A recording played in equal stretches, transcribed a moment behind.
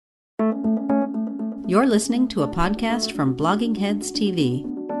You're listening to a podcast from Blogging Heads TV.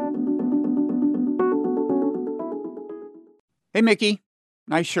 Hey, Mickey.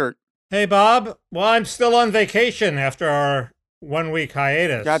 Nice shirt. Hey, Bob. Well, I'm still on vacation after our 1 week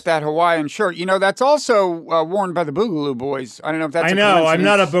hiatus. Got that Hawaiian shirt. You know, that's also worn by the Boogaloo boys. I don't know if that's I a know. coincidence. I'm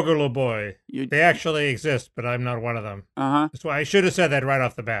not a Boogaloo boy. They actually exist, but I'm not one of them. Uh-huh. That's why I should have said that right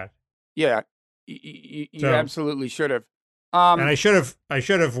off the bat. Yeah. You absolutely should have. And I should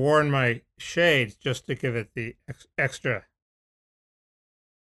have worn my shades just to give it the extra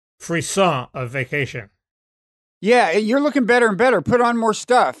frisson of vacation. Yeah, you're looking better and better. Put on more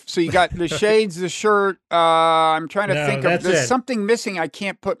stuff. So you got the shades, the shirt. I'm trying to think of, there's something missing. I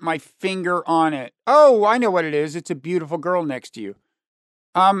can't put my finger on it. Oh, I know what it is. It's a beautiful girl next to you.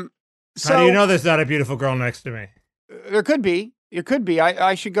 So, how do you know there's not a beautiful girl next to me? There could be. It could be.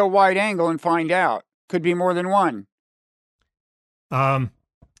 I should go wide angle and find out. Could be more than one.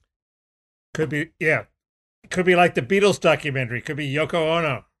 Could be, yeah. Could be like the Beatles documentary. Could be Yoko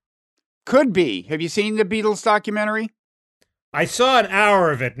Ono. Could be. Have you seen the Beatles documentary? I saw an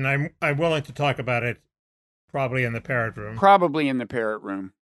hour of it, and I'm willing to talk about it probably in the Parrot Room. Probably in the Parrot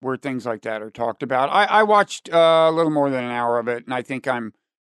Room, where things like that are talked about. I watched a little more than an hour of it, and I think I'm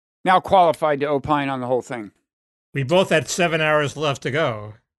now qualified to opine on the whole thing. We both had 7 hours left to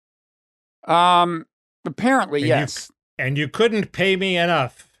go. Apparently, yes. And you couldn't pay me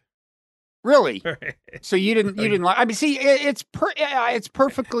enough. Really? So you didn't like? I mean, see, it's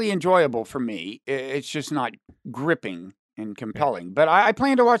perfectly enjoyable for me. It's just not gripping and compelling. But I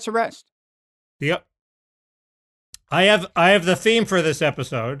plan to watch the rest. Yep. I have the theme for this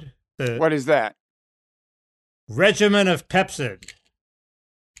episode. What is that? Regimen of Pepsid.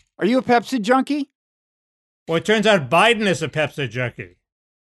 Are you a Pepsid junkie? Well, it turns out Biden is a Pepsid junkie.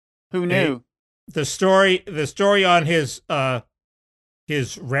 Who knew? The story on his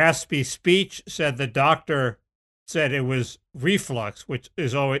raspy speech said the doctor said it was reflux, which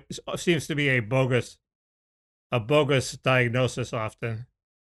is always seems to be a bogus diagnosis often.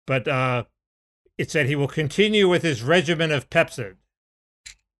 But it said he will continue with his regimen of Pepsid.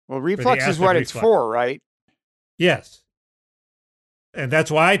 Well, reflux is what it's for, right? Yes. And that's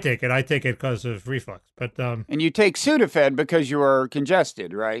why I take it. I take it because of reflux. But and you take Sudafed because you are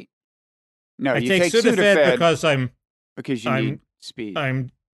congested, right? No, you take Sudafed because you need speed. I'm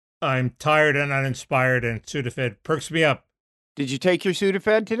tired and uninspired, and Sudafed perks me up. Did you take your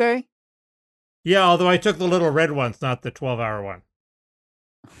Sudafed today? Yeah, although I took the little red ones, not the 12-hour one.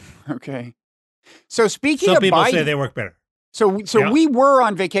 Okay. So speaking of Biden, some people say they work better. So yeah. We were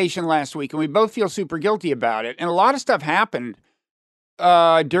on vacation last week, and we both feel super guilty about it. And a lot of stuff happened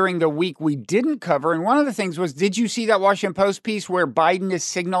during the week we didn't cover. And one of the things was, did you see that Washington Post piece where Biden is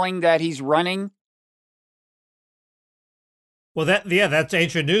signaling that he's running? Well, that's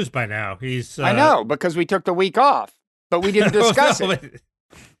ancient news by now. I know, because we took the week off, but we didn't discuss it.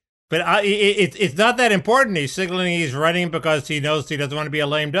 But it's not that important. He's signaling he's running because he knows he doesn't want to be a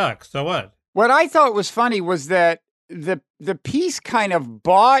lame duck. So what? What I thought was funny was that the piece kind of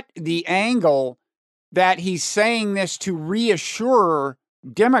bought the angle that he's saying this to reassure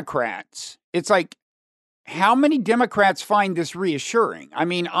Democrats. It's like, how many Democrats find this reassuring? I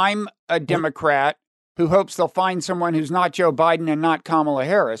mean, I'm a Democrat who hopes they'll find someone who's not Joe Biden and not Kamala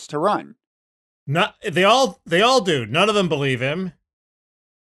Harris to run. They all do. None of them believe him.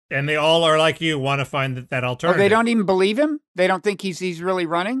 And they all are like you, want to find that alternative. Oh, they don't even believe him? They don't think he's really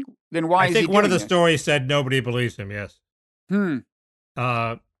running? Then why is he doing I think one of the stories said nobody believes him, yes.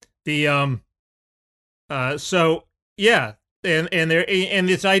 So yeah, and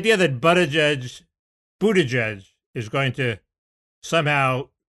this idea that Buttigieg is going to somehow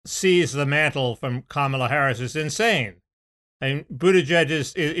seize the mantle from Kamala Harris is insane. I mean, Buttigieg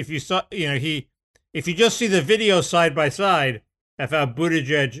is, if you saw, if you just see the video side by side of how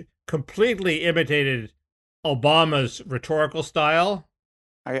Buttigieg completely imitated Obama's rhetorical style.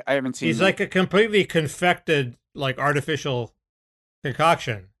 I haven't seen. He's that. like a completely confected, like artificial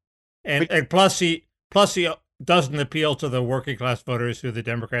concoction, and plus he doesn't appeal to the working class voters who the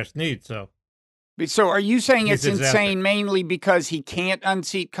Democrats need. So are you saying it's insane mainly because he can't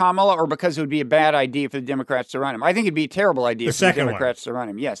unseat Kamala, or because it would be a bad idea for the Democrats to run him? I think it'd be a terrible idea for the Democrats to run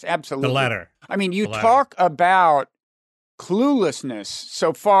him. Yes, absolutely. The latter. I mean, you talk about cluelessness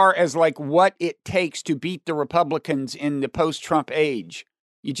so far as like what it takes to beat the Republicans in the post-Trump age.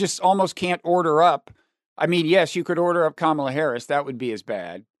 You just almost can't order up. I mean, yes, you could order up Kamala Harris. That would be as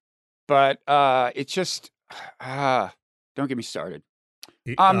bad. But it's just, don't get me started.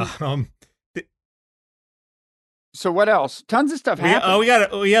 So what else? Tons of stuff happened. We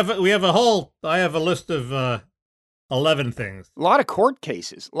have a whole. I have a list of 11 things. A lot of court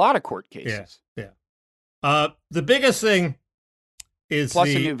cases. Yeah. The biggest thing is plus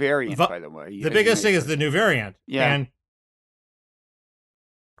a new variant, by the way. The biggest thing is the new variant. Yeah. And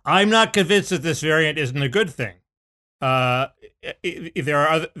I'm not convinced that this variant isn't a good thing. There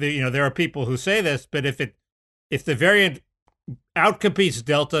are people who say this, but if the variant outcompetes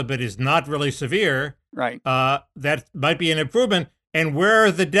Delta but is not really severe, right, that might be an improvement. And where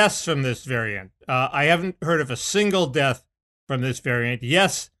are the deaths from this variant? I haven't heard of a single death from this variant.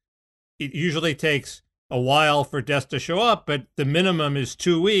 Yes, it usually takes a while for deaths to show up, but the minimum is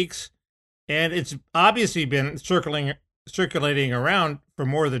 2 weeks, and it's obviously been circulating around for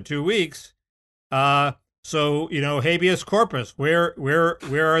more than 2 weeks. So habeas corpus. Where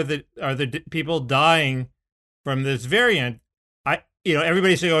are the people dying from this variant?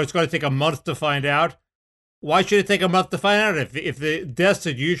 Everybody's saying, it's going to take a month to find out. Why should it take a month to find out if the deaths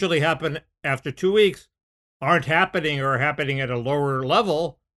that usually happen after 2 weeks aren't happening or are happening at a lower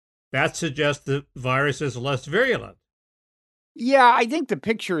level? That suggests the virus is less virulent. Yeah, I think the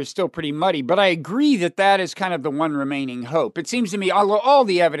picture is still pretty muddy, but I agree that is kind of the one remaining hope. It seems to me, although all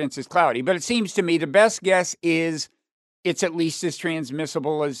the evidence is cloudy, but it seems to me the best guess is it's at least as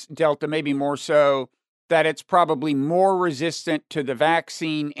transmissible as Delta, maybe more so, that it's probably more resistant to the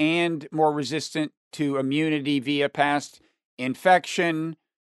vaccine and more resistant to immunity via past infection.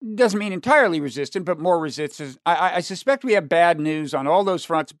 Doesn't mean entirely resistant, but more resistant. I suspect we have bad news on all those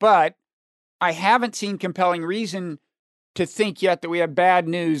fronts, but I haven't seen compelling reason to think yet that we have bad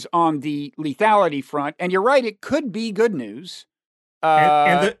news on the lethality front. And you're right, it could be good news.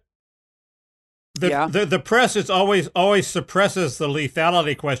 The press is always suppresses the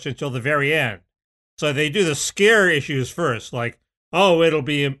lethality question till the very end. So they do the scare issues first, like, it'll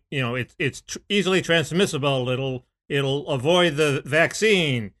be, it's easily transmissible. It'll avoid the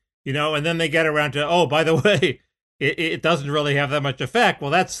vaccine, and then they get around to, by the way, it doesn't really have that much effect.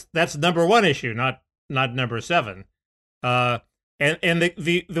 Well, that's number one issue, not number 7. And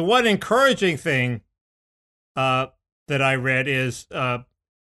the one encouraging thing that I read is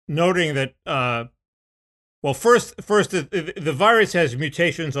noting that first the virus has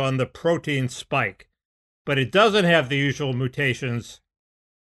mutations on the protein spike, but it doesn't have the usual mutations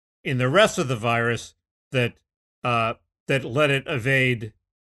in the rest of the virus that let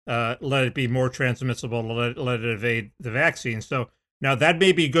it be more transmissible, let it evade the vaccine. So now that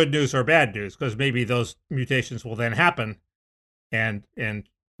may be good news or bad news, because maybe those mutations will then happen, and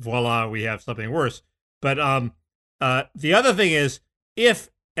voila, we have something worse. But the other thing is,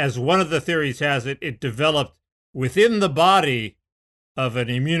 if, as one of the theories has it, it developed within the body of an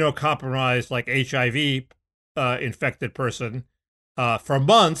immunocompromised, like HIV infected person for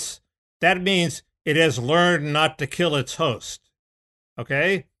months, that means it has learned not to kill its host.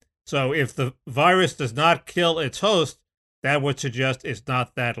 Okay? So if the virus does not kill its host, that would suggest it's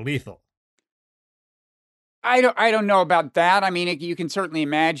not that lethal. I don't know about that. I mean, you can certainly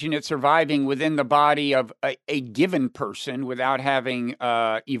imagine it surviving within the body of a given person without having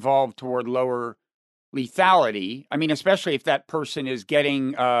evolved toward lower lethality. I mean, especially if that person is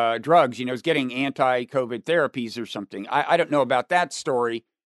getting drugs, is getting anti-COVID therapies or something. I don't know about that story.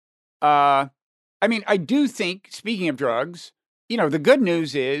 I mean, I do think, speaking of drugs, the good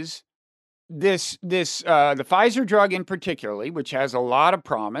news is the Pfizer drug in particular, which has a lot of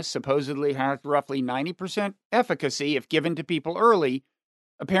promise, supposedly has roughly 90% efficacy if given to people early.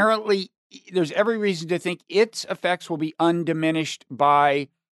 Apparently, there's every reason to think its effects will be undiminished by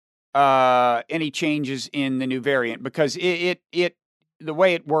any changes in the new variant, because the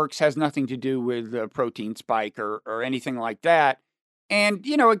way it works has nothing to do with the protein spike or anything like that. And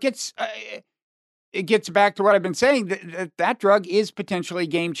it gets back to what I've been saying, that drug is potentially a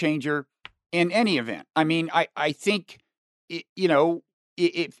game changer in any event. I mean, I think,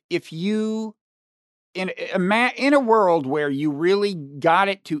 if you, in a world where you really got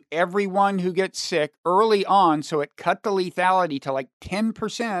it to everyone who gets sick early on, so it cut the lethality to like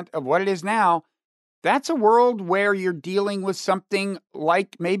 10% of what it is now, that's a world where you're dealing with something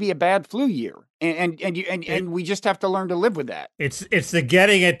like maybe a bad flu year. And we just have to learn to live with that. It's the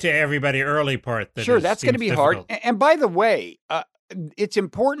getting it to everybody early part that that's going to be difficult. hard. And by the way, it's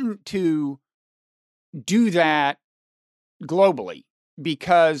important to do that globally,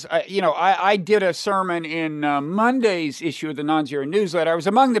 because I did a sermon in Monday's issue of the Non-Zero newsletter. I was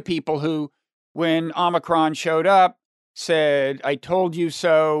among the people who, when Omicron showed up, said, "I told you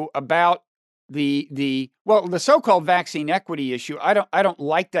so," about the so-called vaccine equity issue. I don't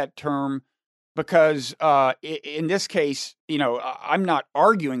like that term, because in this case, I'm not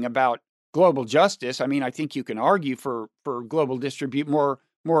arguing about global justice. I mean, I think you can argue for global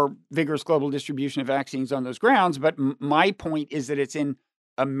more vigorous global distribution of vaccines on those grounds. But my point is that it's in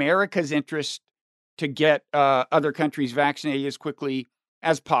America's interest to get other countries vaccinated as quickly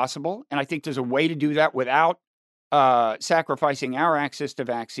as possible. And I think there's a way to do that without sacrificing our access to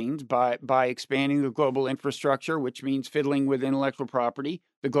vaccines by expanding the global infrastructure, which means fiddling with intellectual property,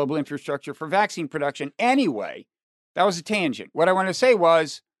 the global infrastructure for vaccine production. Anyway, that was a tangent. What I want to say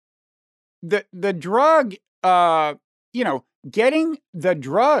was the drug, getting the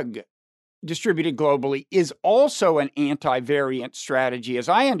drug distributed globally is also an anti-variant strategy, as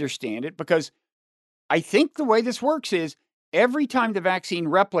I understand it, because I think the way this works is every time the vaccine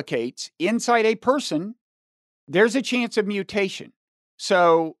replicates inside a person, there's a chance of mutation.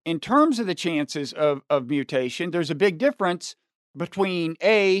 So in terms of the chances of mutation, there's a big difference between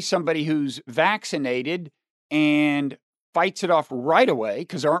somebody who's vaccinated and fights it off right away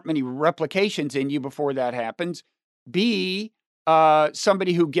because there aren't many replications in you before that happens. B,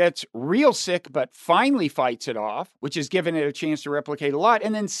 somebody who gets real sick but finally fights it off, which is giving it a chance to replicate a lot.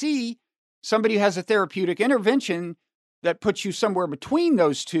 And then C, somebody who has a therapeutic intervention that puts you somewhere between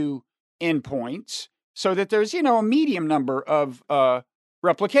those two endpoints so that there's, a medium number of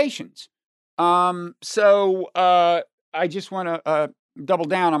replications. So I just want to double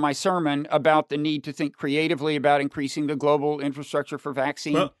down on my sermon about the need to think creatively about increasing the global infrastructure for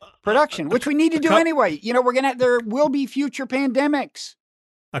vaccine production, which we need to do anyway. There will be future pandemics.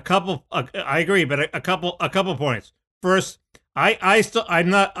 I agree, but a couple points. First, I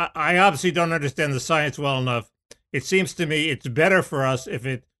obviously don't understand the science well enough. It seems to me it's better for us if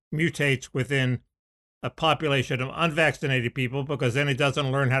it mutates within a population of unvaccinated people, because then it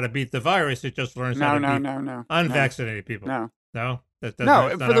doesn't learn how to beat the virus. It just learns how to beat unvaccinated people. No, for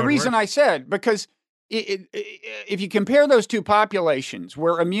the reason I said, because if you compare those two populations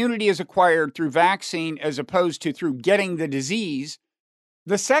where immunity is acquired through vaccine as opposed to through getting the disease,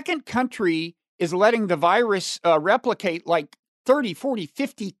 the second country is letting the virus replicate like 30, 40,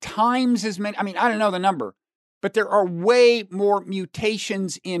 50 times as many. I mean, I don't know the number, but there are way more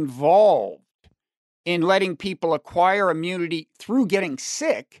mutations involved in letting people acquire immunity through getting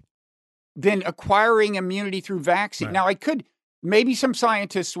sick than acquiring immunity through vaccine. Right. Now, maybe some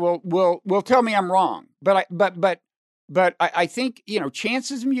scientists will tell me I'm wrong, but I think,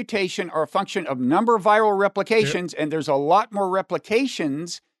 chances of mutation are a function of number of viral replications, and there's a lot more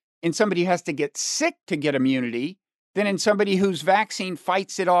replications in somebody who has to get sick to get immunity than in somebody whose vaccine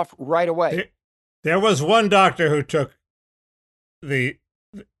fights it off right away. There was one doctor who took the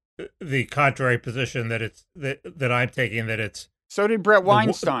contrary position that I'm taking, that it's. So did Bret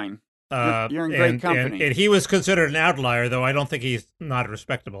Weinstein. You're in great company. And he was considered an outlier, though I don't think he's not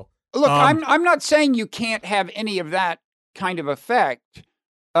respectable. Look, I'm not saying you can't have any of that kind of effect.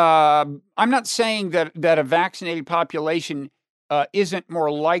 I'm not saying that a vaccinated population isn't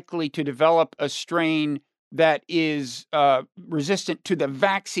more likely to develop a strain that is resistant to the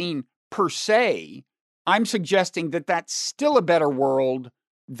vaccine per se. I'm suggesting that that's still a better world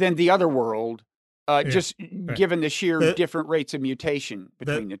than the other world, given the sheer different rates of mutation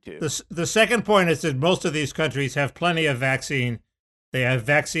between the two. The second point is that most of these countries have plenty of vaccine. They have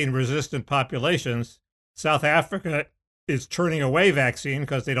vaccine-resistant populations. South Africa is turning away vaccine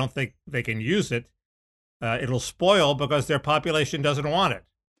because they don't think they can use it. It'll spoil because their population doesn't want it.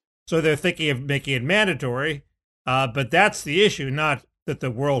 So they're thinking of making it mandatory, but that's the issue, not that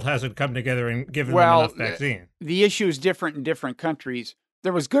the world hasn't come together and given them enough vaccine. The issue is different in different countries.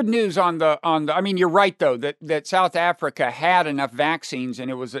 There was good news on the. I mean, you're right though that South Africa had enough vaccines,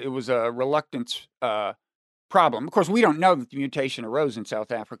 and it was a reluctance problem. Of course, we don't know that the mutation arose in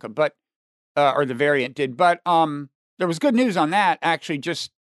South Africa, but or the variant did. But there was good news on that actually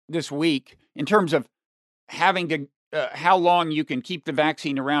just this week in terms of having to how long you can keep the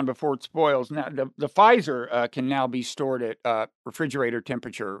vaccine around before it spoils. Now, the Pfizer can now be stored at refrigerator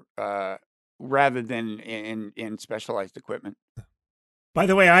temperature rather than in specialized equipment. By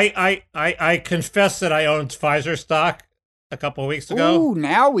the way, I confess that I owned Pfizer stock a couple of weeks ago. Ooh,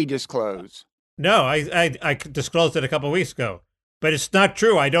 now we disclose. No, I disclosed it a couple of weeks ago. But it's not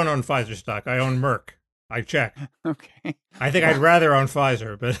true. I don't own Pfizer stock. I own Merck. I checked. Okay. I think I'd rather own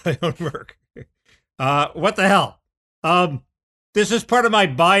Pfizer, but I own Merck. What the hell? This is part of my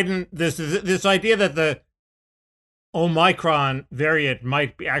Biden, this idea that the Omicron variant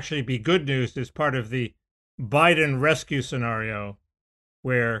might actually be good news is part of the Biden rescue scenario,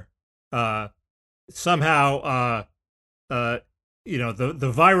 where somehow the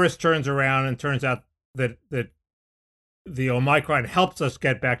virus turns around and turns out that the Omicron helps us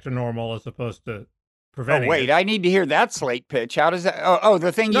get back to normal as opposed to preventing. Oh wait, I need to hear that slate pitch. How does that? Oh,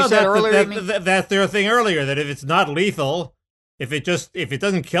 the thing you said earlier. That's their thing earlier. That if it's not lethal, if it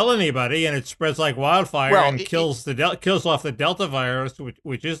doesn't kill anybody and it spreads like wildfire and kills off the Delta virus,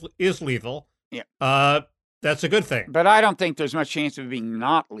 which is lethal, that's a good thing. But I don't think there's much chance of it being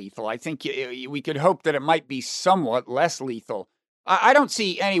not lethal. I think we could hope that it might be somewhat less lethal. I don't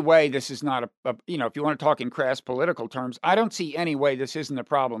see any way this is not if you want to talk in crass political terms, I don't see any way this isn't a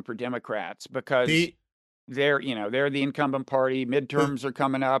problem for Democrats because they're the incumbent party, midterms are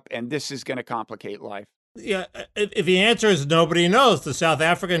coming up, and this is going to complicate life. Yeah, if the answer is nobody knows, the South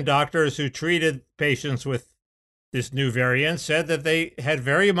African doctors who treated patients with this new variant said that they had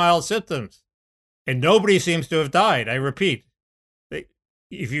very mild symptoms, and nobody seems to have died. I repeat,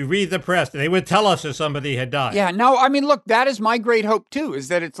 if you read the press, they would tell us if somebody had died. Yeah, no, I mean, look, that is my great hope, too, is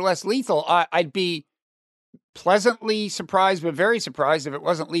that it's less lethal. I'd be pleasantly surprised, but very surprised if it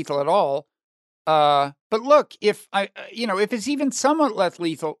wasn't lethal at all. But look, if it's even somewhat less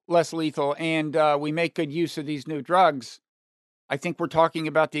lethal, and we make good use of these new drugs, I think we're talking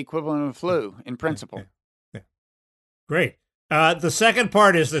about the equivalent of flu in principle. Yeah. Great. The second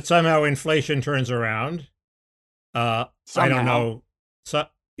part is that somehow inflation turns around. I don't know. So,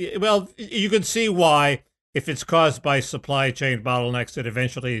 well, you can see why, if it's caused by supply chain bottlenecks, that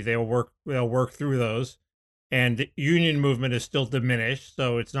eventually they'll work through those. And the union movement is still diminished,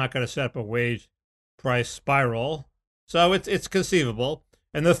 so it's not going to set up a wage price spiral. So it's conceivable.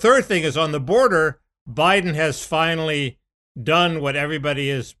 And the third thing is, on the border, Biden has finally done what everybody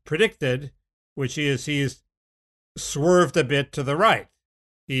has predicted, which is he's swerved a bit to the right.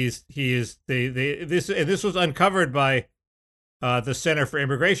 This was uncovered by the Center for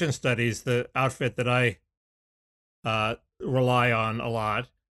Immigration Studies, the outfit that I rely on a lot.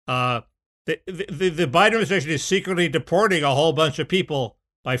 The Biden administration is secretly deporting a whole bunch of people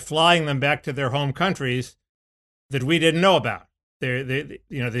by flying them back to their home countries that we didn't know about.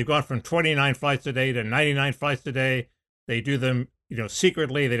 They've gone from 29 flights a day to 99 flights a day. They do them,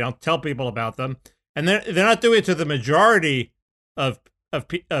 secretly. They don't tell people about them, and they're not doing it to the majority of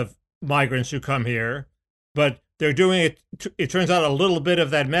migrants who come here, but they're doing it. It turns out a little bit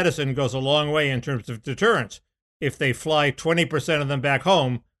of that medicine goes a long way in terms of deterrence. If they fly 20% of them back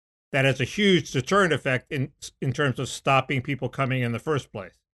home, that has a huge deterrent effect in terms of stopping people coming in the first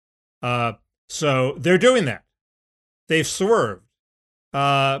place. So they're doing that. They've swerved.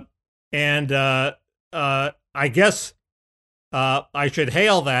 I guess I should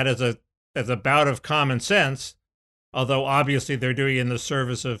hail that as a bout of common sense, although obviously they're doing it in the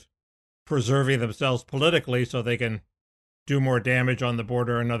service of preserving themselves politically so they can do more damage on the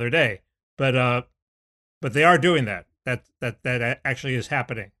border another day. But they are doing that. That actually is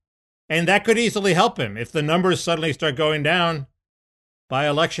happening. And that could easily help him. If the numbers suddenly start going down by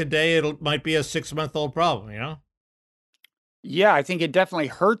election day, it might be a 6-month-old problem, Yeah, I think it definitely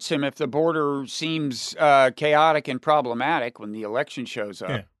hurts him if the border seems chaotic and problematic when the election shows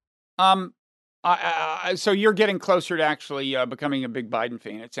up. Yeah. So you're getting closer to actually becoming a big Biden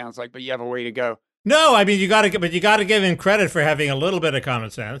fan, it sounds like, but you have a way to go. No, I mean, you got to give him credit for having a little bit of common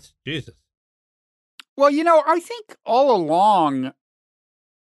sense. Jesus. Well, I think all along,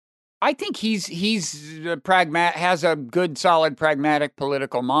 I think he's has a good, solid, pragmatic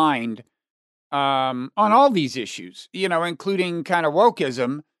political mind on all these issues, including kind of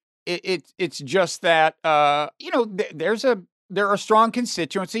wokeism. It's just that there are strong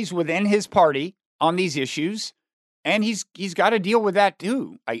constituencies within his party on these issues, and he's got to deal with that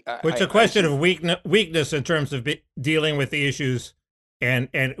too. It's a question of weakness in terms of dealing with the issues, and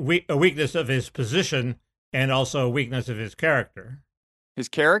a weakness of his position, and also a weakness of his character. His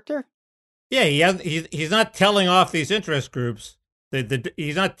character? Yeah, he's not telling off these interest groups.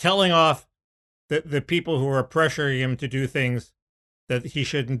 He's not telling off the people who are pressuring him to do things that he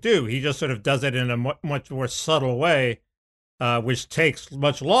shouldn't do. He just sort of does it in a much more subtle way, which takes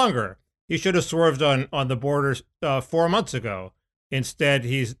much longer. He should have swerved on the border 4 months ago. Instead,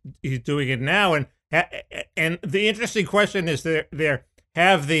 he's doing it now. And the interesting question is,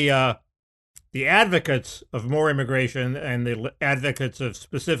 have the advocates of more immigration and the advocates of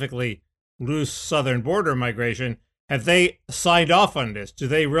specifically loose southern border migration, have they signed off on this? Do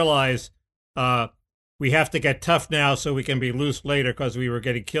they realize we have to get tough now so we can be loose later because we were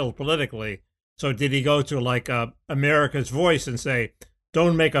getting killed politically? So did he go to America's Voice and say,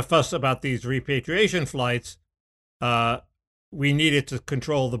 don't make a fuss about these repatriation flights. We needed to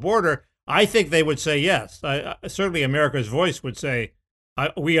control the border. I think they would say yes. Certainly America's Voice would say,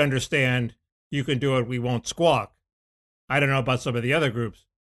 we understand, you can do it, we won't squawk. I don't know about some of the other groups,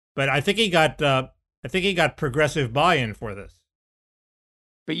 but I think he got progressive buy-in for this.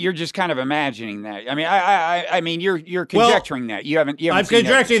 But you're just kind of imagining that. I mean, you're conjecturing that. You haven't. I'm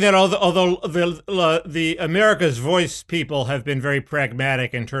conjecturing that although the America's Voice people have been very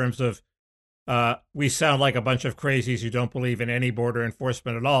pragmatic in terms of we sound like a bunch of crazies who don't believe in any border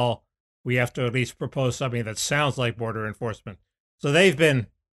enforcement at all. we have to at least propose something that sounds like border enforcement. So they've been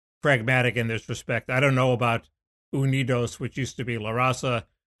pragmatic in this respect. I don't know about Unidos, which used to be La Raza,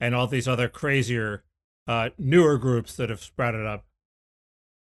 and all these other crazier, newer groups that have sprouted up.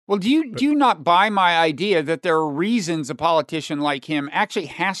 Well, do you not buy my idea that there are reasons a politician like him actually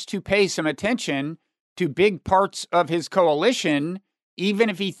has to pay some attention to big parts of his coalition, even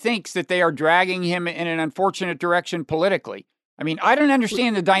if he thinks that they are dragging him in an unfortunate direction politically? I mean, I don't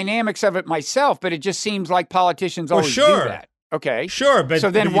understand the dynamics of it myself, but it just seems like politicians always do that. Okay. Sure, but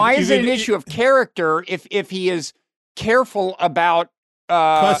so then why is it an issue of character if he is careful about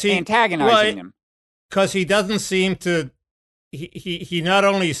antagonizing them? Because he doesn't seem to. He not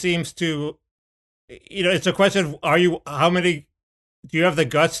only seems to, it's a question of do you have the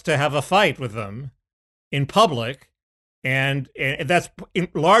guts to have a fight with them in public? And that's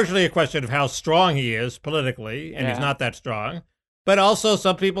largely a question of how strong he is politically, and he's not that strong. But also,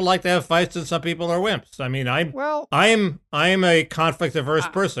 some people like to have fights, and some people are wimps. I mean, I'm a conflict-averse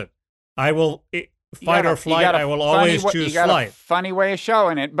person. I will fight or flight. I will always choose flight. You got a funny way of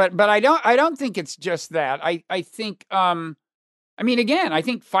showing it, but I don't think it's just that. I think I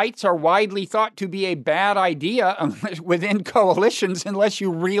think fights are widely thought to be a bad idea within coalitions unless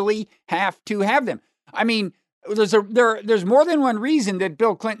you really have to have them. I mean, there's more than one reason that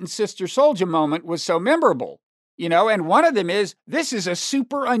Bill Clinton's Sister Souljah moment was so memorable, and one of them is this is a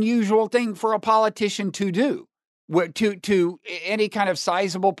super unusual thing for a politician to do to any kind of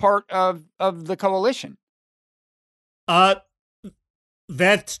sizable part of the coalition.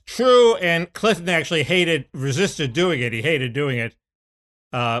 That's true, and Clinton actually resisted doing it. He hated doing it.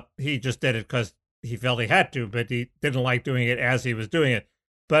 He just did it because he felt he had to, but he didn't like doing it as he was doing it.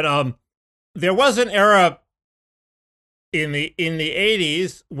 But there was an era in the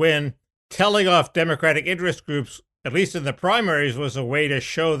 80s when telling off Democratic interest groups, at least in the primaries, was a way to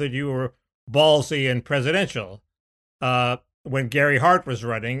show that you were ballsy and presidential. When Gary Hart was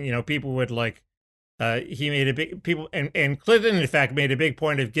running, people would he made a big and Clinton, in fact, made a big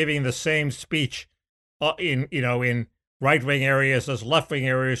point of giving the same speech in right-wing areas as left-wing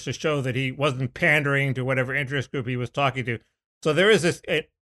areas to show that he wasn't pandering to whatever interest group he was talking to. So there is this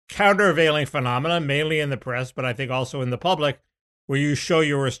countervailing phenomenon, mainly in the press, but I think also in the public, where you show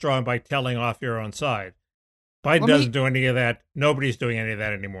you were strong by telling off your own side. Biden doesn't do any of that. Nobody's doing any of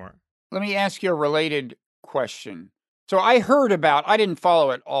that anymore. Let me ask you a related question. So I didn't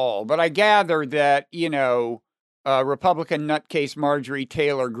follow it all, but I gather that, Republican nutcase Marjorie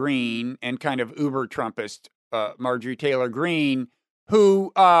Taylor Green and kind of uber Trumpist Marjorie Taylor Green,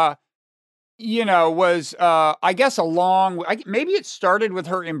 who, was, I guess, maybe it started with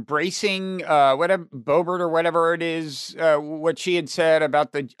her embracing whatever Boebert or whatever it is, what she had said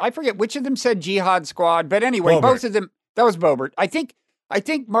about I forget which of them said Jihad Squad, but anyway, Boebert. Both of them, that was Boebert. I think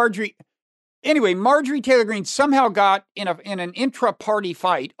Marjorie Taylor Green somehow got in an intra-party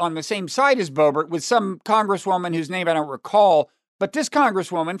fight on the same side as Boebert with some congresswoman whose name I don't recall. But this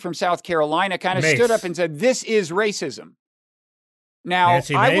congresswoman from South Carolina kind of stood up and said, "This is racism." Now,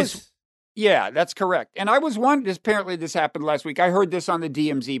 Nancy Mace? Yeah, that's correct. And I was apparently this happened last week. I heard this on the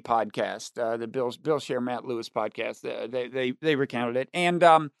DMZ podcast, the Bill Scher, Matt Lewis podcast. They recounted it. And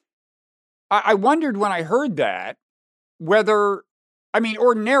I wondered when I heard that whether,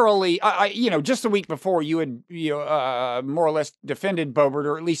 ordinarily, just the week before you had, more or less defended Boebert,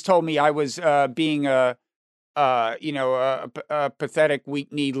 or at least told me I was being a pathetic,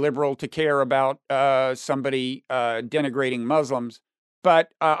 weak-kneed liberal to care about somebody denigrating Muslims.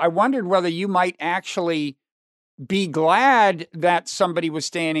 But I wondered whether you might actually be glad that somebody was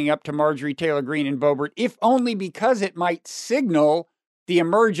standing up to Marjorie Taylor Green and Boebert, if only because it might signal the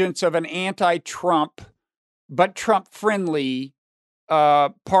emergence of an anti-Trump but Trump-friendly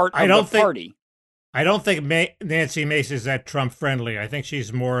part of the party. I don't think Nancy Mace is that Trump-friendly. I think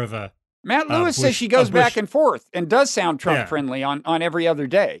she's more of a Matt Lewis says she goes back and forth and does sound Trump-friendly on every other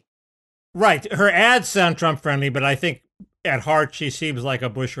day. Right. Her ads sound Trump-friendly, but I think at heart she seems like a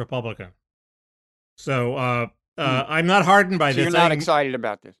Bush Republican. So I'm not hardened by this. You're not excited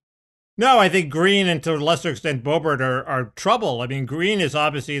about this? No, I think Green and to a lesser extent Boebert are trouble. I mean, Green is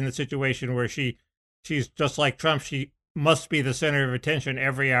obviously in the situation where she's just like Trump. She must be the center of attention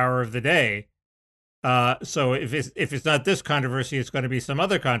every hour of the day. So if it's not this controversy, it's going to be some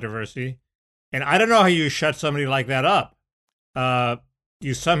other controversy. And I don't know how you shut somebody like that up.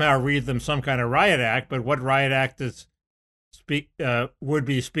 You somehow read them some kind of riot act, but what riot act does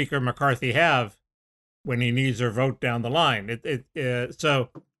would-be Speaker McCarthy have when he needs her vote down the line? So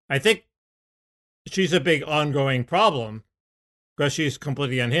I think she's a big ongoing problem because she's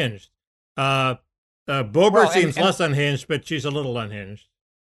completely unhinged. Boebert seems less unhinged, but she's a little unhinged.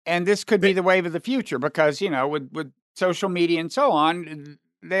 And this could be the wave of the future because, with social media and so on,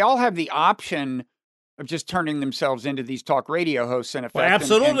 they all have the option of just turning themselves into these talk radio hosts in effect. Well,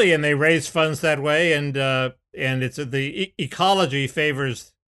 absolutely, and they raise funds that way, and it's the ecology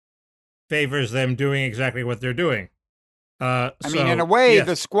favors them doing exactly what they're doing. I mean, in a way, yes.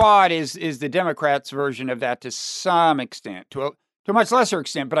 The Squad is the Democrats' version of that to some extent, to a much lesser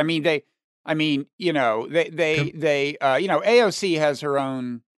extent. But I mean, AOC has her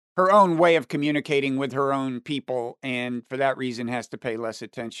own way of communicating with her own people, and for that reason has to pay less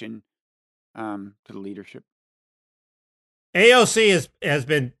attention to the leadership. AOC has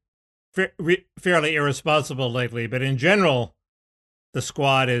been fairly irresponsible lately, but in general, the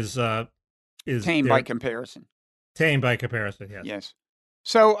Squad is tame by comparison. Tame by comparison, yes. Yes.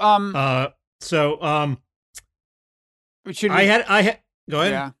 So, should we? I had. Go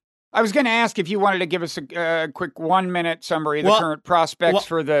ahead. Yeah. I was going to ask if you wanted to give us a quick 1-minute summary of the current prospects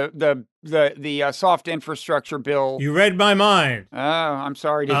for the soft infrastructure bill. You read my mind. Oh, I'm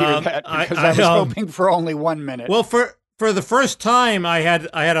sorry to hear that because I was hoping for only 1 minute. Well, for the first time, I had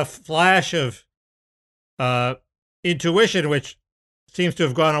a flash of intuition, which seems to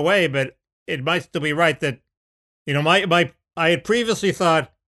have gone away, but it might still be right that I had previously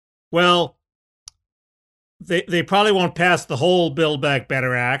thought, well, they probably won't pass the whole Build Back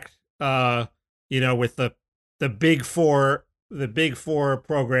Better Act. With the big four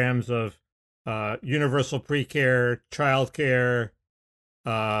programs of universal pre-care, child care,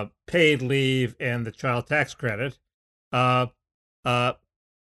 paid leave, and the child tax credit. But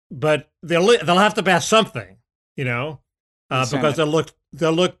they'll have to pass something, because they'll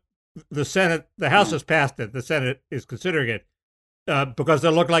look. The Senate, the House has passed it. The Senate is considering it because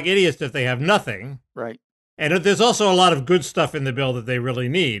they'll look like idiots if they have nothing. Right. And there's also a lot of good stuff in the bill that they really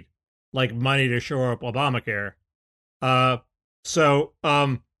need, like money to shore up Obamacare. But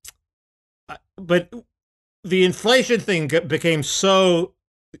the inflation thing became so,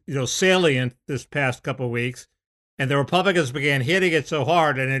 salient this past couple of weeks, and the Republicans began hitting it so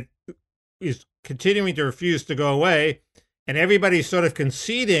hard, and it is continuing to refuse to go away. And everybody's sort of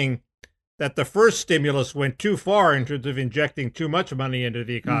conceding that the first stimulus went too far in terms of injecting too much money into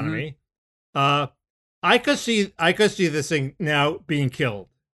the economy. Mm-hmm. I could see this thing now being killed.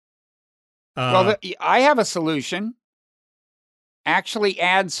 I have a solution. Actually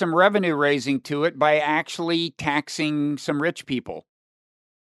add some revenue raising to it by actually taxing some rich people.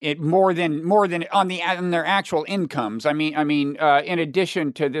 It more than on their actual incomes. I mean, in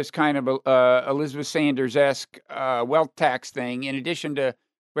addition to this kind of Elizabeth Sanders-esque wealth tax thing, in addition to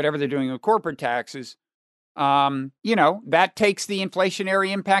whatever they're doing with corporate taxes, that takes the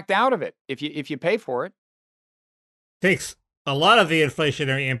inflationary impact out of it if you pay for it. Takes a lot of the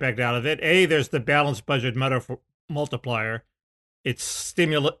inflationary impact out of it. There's the balanced budget multiplier. It's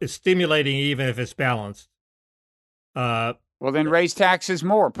stimulating even if it's balanced. Well, then raise taxes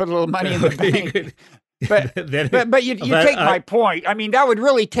more. Put a little money in the bank. But you take my point. I mean, that would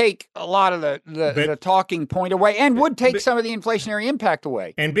really take a lot of the talking point away, and would take some of the inflationary impact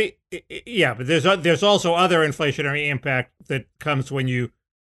away. But there's also other inflationary impact that comes when you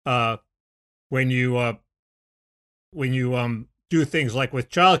do things like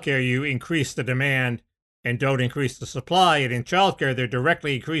with childcare, you increase the demand and don't increase the supply. And in childcare, they're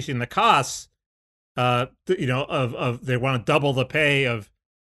directly increasing the costs. They want to double the pay of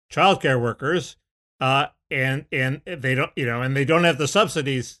childcare workers, and they don't, and they don't have the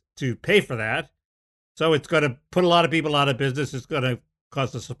subsidies to pay for that. So it's going to put a lot of people out of business. It's going to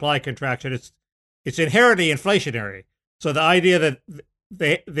cause a supply contraction. It's inherently inflationary. So the idea that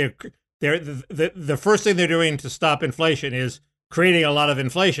the first thing they're doing to stop inflation is creating a lot of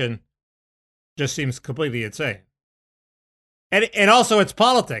inflation just seems completely insane. And also it's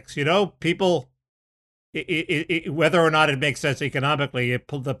politics, people. Whether or not it makes sense economically,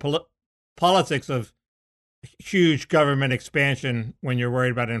 the politics of huge government expansion when you're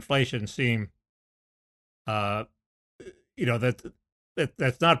worried about inflation seem, that's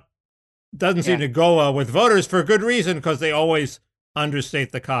not doesn't seem to go well with voters for good reason because they always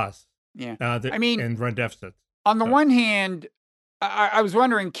understate the costs. Yeah, and run deficits. On the one hand, I was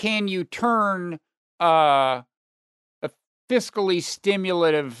wondering, can you turn fiscally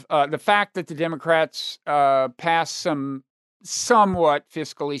stimulative, the fact that the Democrats passed some somewhat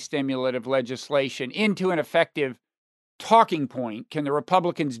fiscally stimulative legislation into an effective talking point? Can the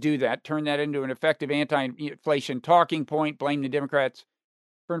Republicans do that? Turn that into an effective anti-inflation talking point, blame the Democrats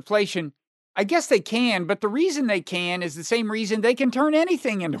for inflation? I guess they can, but the reason they can is the same reason they can turn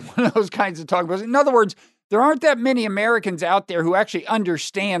anything into one of those kinds of talking points. In other words, there aren't that many Americans out there who actually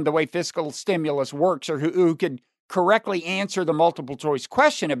understand the way fiscal stimulus works or who could correctly answer the multiple choice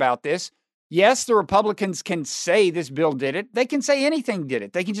question about this. Yes, the Republicans can say this bill did it. They can say anything did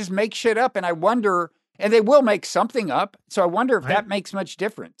it. They can just make shit up. And I wonder, and they will make something up. So I wonder if that makes much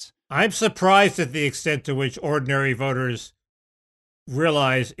difference. I'm surprised at the extent to which ordinary voters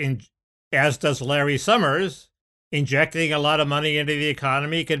realize, as does Larry Summers, injecting a lot of money into the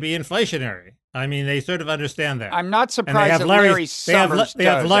economy could be inflationary. I mean, they sort of understand that. I'm not surprised that Larry Summers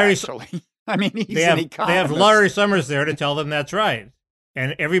actually. I mean, he's an economist. They have Larry Summers there to tell them that's right.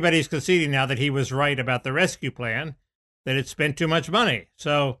 And everybody's conceding now that he was right about the rescue plan, that it spent too much money.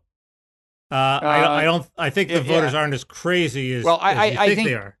 So I think the voters aren't as crazy as, as you think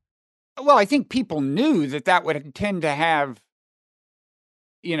they are. Well, I think people knew that would tend to have,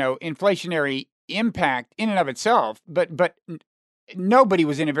 inflationary impact in and of itself, but nobody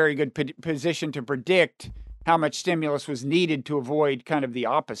was in a very good position to predict how much stimulus was needed to avoid kind of the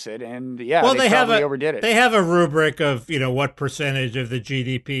opposite. And they probably overdid it. They have a rubric of, what percentage of the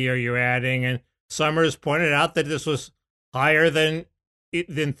GDP are you adding? And Summers pointed out that this was higher than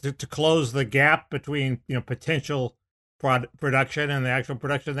to close the gap between, potential production and the actual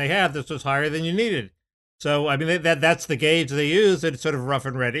production they have. This was higher than you needed. So, I mean, that's the gauge they use. It's sort of rough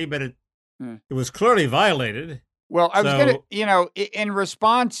and ready, but it was clearly violated. Well, I was going to, in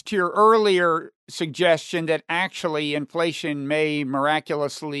response to your earlier suggestion that actually inflation may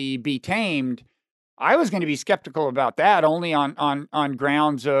miraculously be tamed, I was going to be skeptical about that only on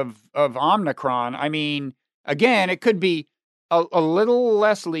grounds of Omicron. I mean, again, it could be a little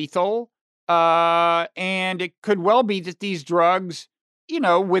less lethal, and it could well be that these drugs,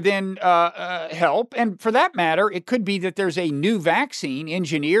 within help. And for that matter, it could be that there's a new vaccine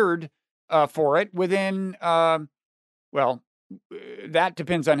engineered for it within that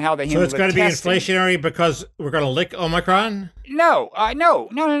depends on how they handle it. So it's going to be inflationary because we're going to lick Omicron? No.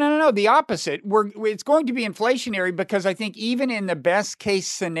 The opposite. It's going to be inflationary because I think even in the best case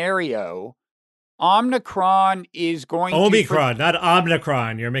scenario, Omicron is going Omicron, not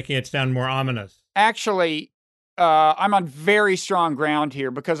Omicron. You're making it sound more ominous. Actually, I'm on very strong ground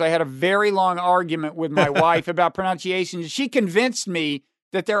here because I had a very long argument with my wife about pronunciations. She convinced me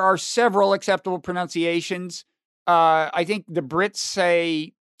that there are several acceptable pronunciations. I think the Brits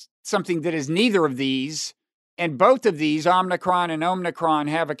say something that is neither of these, and both of these, Omicron and Omicron,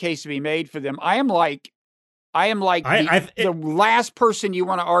 have a case to be made for them. I am like the last person you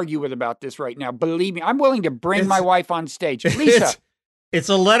want to argue with about this right now. Believe me, I'm willing to bring my wife on stage. Lisa. It's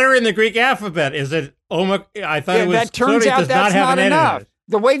a letter in the Greek alphabet. Is it Omicron? I thought it was. That turns out that's not enough.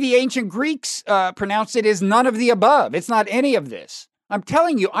 The way the ancient Greeks pronounced it is none of the above. It's not any of this. I'm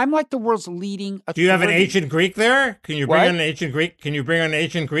telling you, I'm like the world's leading authority. Do you have an ancient Greek there? Can you bring an ancient Greek? Can you bring an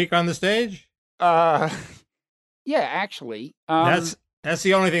ancient Greek on the stage? Yeah, actually. That's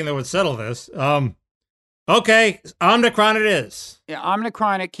the only thing that would settle this. Okay, Omicron it is. Yeah,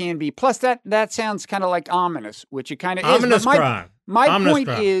 Omicron it can be. Plus, that sounds kind of like ominous, which it kind of is. Omicron. My point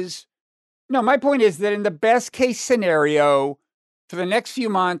is that in the best case scenario, for the next few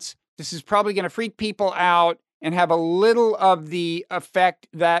months, this is probably going to freak people out and have a little of the effect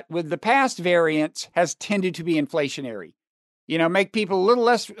that with the past variants has tended to be inflationary. Make people a little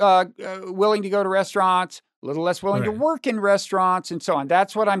less willing to go to restaurants, a little less willing to work in restaurants, and so on.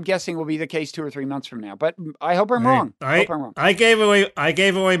 That's what I'm guessing will be the case 2 or 3 months from now. But I hope I'm wrong. I gave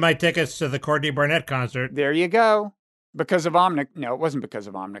away my tickets to the Courtney Barnett concert. There you go. Because of Omicron. No, it wasn't because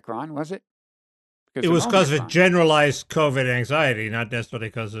of Omicron, was it? It was because of generalized COVID anxiety, not necessarily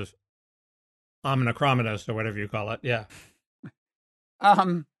because of Omicrominus or whatever you call it. Yeah.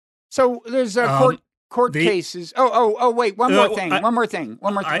 So there's court cases. Wait, one more thing.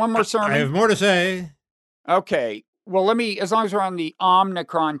 One more sermon. I have more to say. Okay. Well, as long as we're on the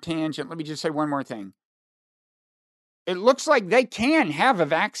Omicron tangent, let me just say one more thing. It looks like they can have a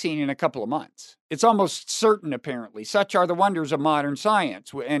vaccine in a couple of months. It's almost certain, apparently. Such are the wonders of modern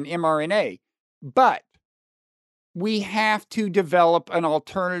science and mRNA. But we have to develop an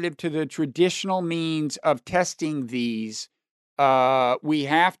alternative to the traditional means of testing these. We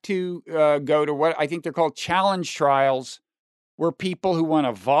have to go to what I think they're called challenge trials, where people who want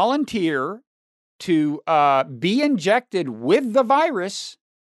to volunteer to be injected with the virus,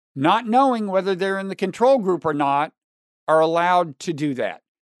 not knowing whether they're in the control group or not, are allowed to do that.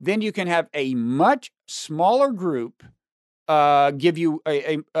 Then you can have a much smaller group give you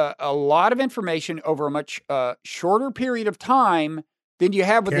a lot of information over a much shorter period of time than you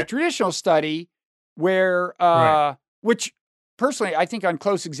have with the traditional study, where which personally I think on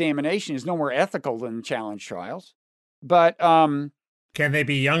close examination is no more ethical than challenge trials. But can they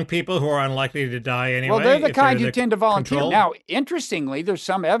be young people who are unlikely to die anyway? Well, they're the kind who tend to volunteer. Control? Now, interestingly, there's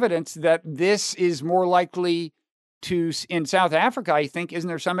some evidence that this is more likely in South Africa, I think, isn't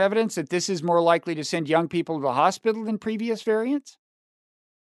there some evidence that this is more likely to send young people to the hospital than previous variants?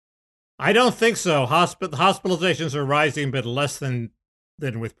 I don't think so. Hospitalizations are rising, but less than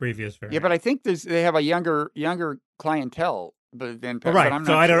with previous variants. Yeah, but I think they have a younger clientele. But then, right. But I'm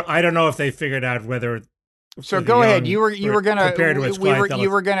so not sure. I don't know if they figured out whether. So go ahead. You were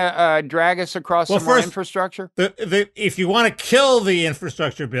gonna drag us across some more infrastructure. If you want to kill the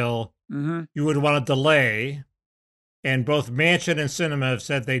infrastructure bill, mm-hmm. you would want to delay. And both Manchin and Sinema have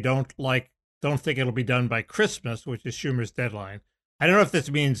said they don't think it'll be done by Christmas, which is Schumer's deadline. I don't know if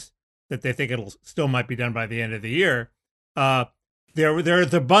this means that they think it'll still might be done by the end of the year.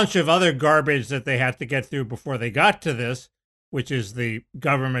 There's a bunch of other garbage that they had to get through before they got to this, which is the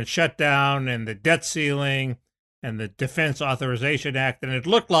government shutdown and the debt ceiling and the Defense Authorization Act. And it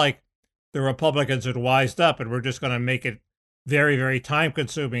looked like the Republicans had wised up and were just going to make it very, very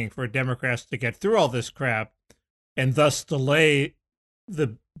time-consuming for Democrats to get through all this crap and thus delay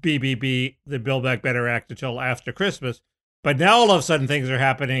the BBB, the Build Back Better Act, until after Christmas. But now all of a sudden things are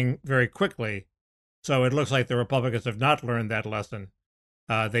happening very quickly. So it looks like the Republicans have not learned that lesson.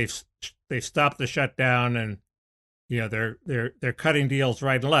 They've stopped the shutdown, and they're cutting deals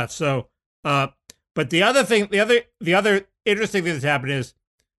right and left. So, but the other interesting thing that's happened is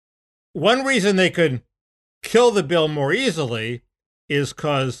one reason they could kill the bill more easily is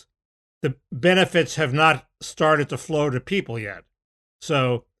because the benefits have not started to flow to people yet.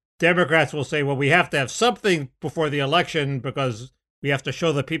 So Democrats will say, well, we have to have something before the election because we have to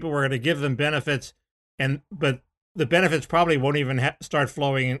show the people we're going to give them benefits. But the benefits probably won't even start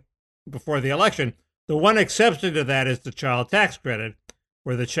flowing before the election. The one exception to that is the child tax credit,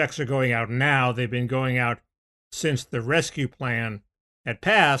 where the checks are going out now. They've been going out since the rescue plan had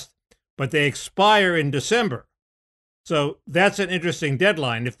passed, but they expire in December. So that's an interesting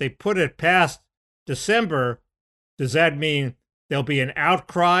deadline. If they put it past December, does that mean there'll be an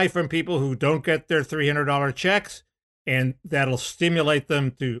outcry from people who don't get their $300 checks, and that'll stimulate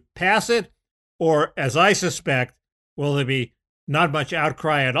them to pass it? Or, as I suspect, will there be not much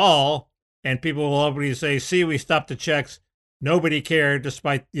outcry at all, and people will already say, see, we stopped the checks. Nobody cared,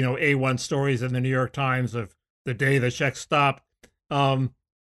 despite, A1 stories in the New York Times of the day the checks stopped.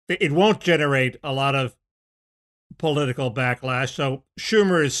 It won't generate a lot of political backlash, so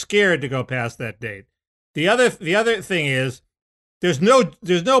Schumer is scared to go past that date. The other thing is, there's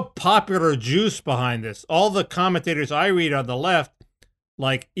no popular juice behind this. All the commentators I read on the left,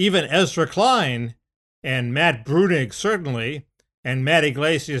 like even Ezra Klein and Matt Brunig certainly, and Matt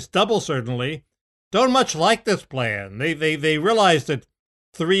Iglesias double certainly, don't much like this plan. They realize that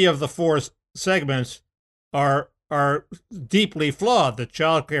 3 of the 4 segments are deeply flawed. The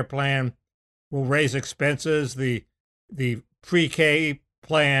child care plan will raise expenses. The pre-K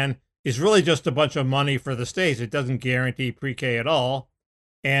plan is really just a bunch of money for the states. It doesn't guarantee pre-K at all.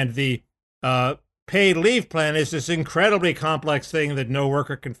 And the paid leave plan is this incredibly complex thing that no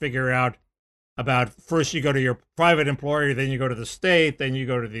worker can figure out. About first you go to your private employer, then you go to the state, then you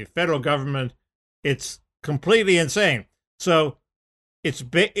go to the federal government. It's completely insane. So it's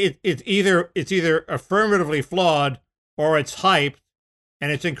either affirmatively flawed or it's hyped,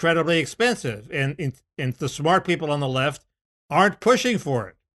 and it's incredibly expensive. And the smart people on the left aren't pushing for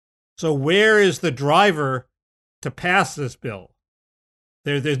it. So where is the driver to pass this bill?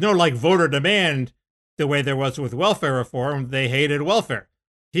 There's no voter demand the way there was with welfare reform. They hated welfare.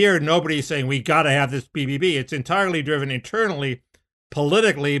 Here, nobody's saying we got to have this BBB. It's entirely driven internally,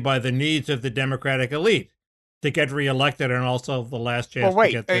 politically, by the needs of the Democratic elite to get reelected, and also the last chance. Well,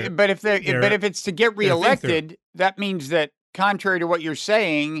 wait, to get but if it's to get reelected, that means that, contrary to what you're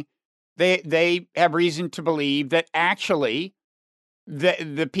saying, they have reason to believe that actually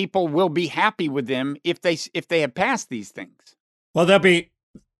the people will be happy with them if they have passed these things. Well,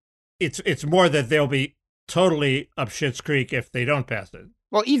 it's more that they'll be totally up Schitt's Creek if they don't pass it.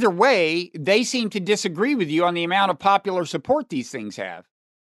 Well, either way, they seem to disagree with you on the amount of popular support these things have.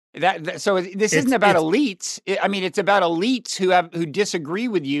 So this isn't about elites. It's about elites who disagree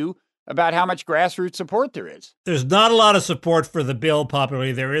with you about how much grassroots support there is. There's not a lot of support for the bill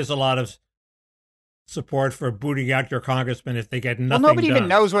popularly. There is a lot of support for booting out your congressman if they get nothing Well, nobody done. even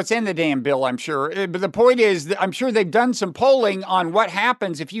knows what's in the damn bill, I'm sure. But the point is, that I'm sure they've done some polling on what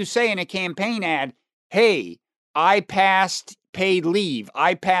happens if you say in a campaign ad, hey, I passed paid leave,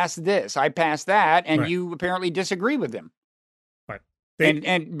 I passed this, I passed that, and you apparently disagree with them. Right.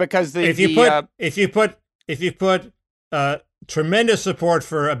 And because if you put tremendous support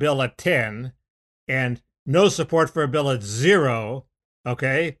for a bill at 10 and no support for a bill at 0,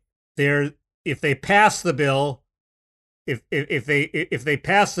 okay, if they pass the bill, if they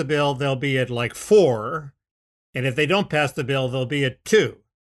pass the bill, they'll be at 4, And if they don't pass the bill, they'll be at 2.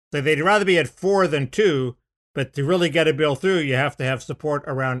 So they'd rather be at 4 than 2, but to really get a bill through, you have to have support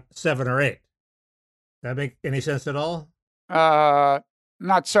around 7 or 8. That make any sense at all?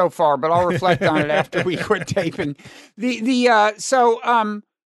 Not so far, but I'll reflect on it after we quit taping.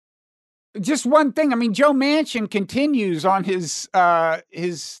 Just one thing. I mean, Joe Manchin continues on his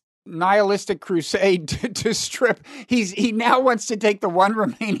nihilistic crusade to strip. He now wants to take the one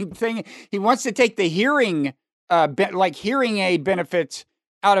remaining thing. He wants to take the hearing aid benefits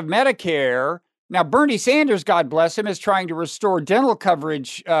out of Medicare. Now, Bernie Sanders, God bless him, is trying to restore dental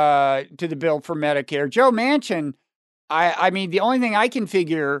coverage to the bill for Medicare. Joe Manchin, I mean, the only thing I can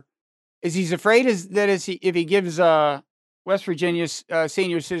figure is he's afraid if he gives West Virginia's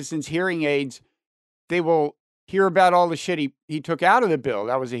senior citizens hearing aids, they will hear about all the shit he took out of the bill.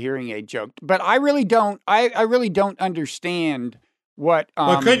 That was a hearing aid joke. But I really don't. I really don't understand what.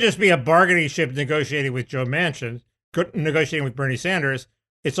 Well, it could just be a bargaining chip negotiating with Joe Manchin, negotiating with Bernie Sanders.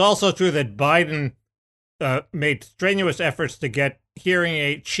 It's also true that Biden made strenuous efforts to get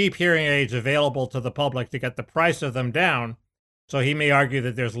cheap hearing aids available to the public, to get the price of them down. So he may argue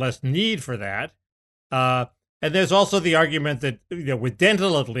that there's less need for that. And there's also the argument that, with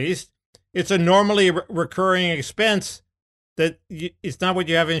dental at least, it's a normally recurring expense that it's not what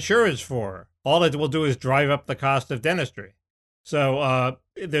you have insurance for. All it will do is drive up the cost of dentistry. So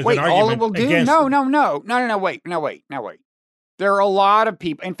there's an argument all it will do? against... No, wait. There are a lot of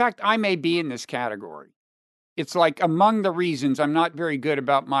people. In fact, I may be in this category. It's like among the reasons I'm not very good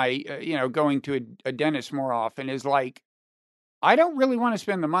about my, going to a dentist more often is like, I don't really want to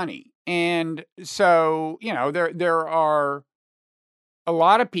spend the money. And so, there are a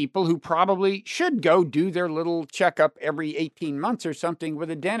lot of people who probably should go do their little checkup every 18 months or something with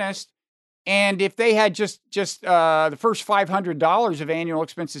a dentist. And if they had just the first $500 of annual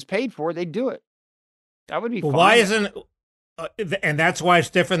expenses paid for, they'd do it. That would be fine. Why isn't... and that's why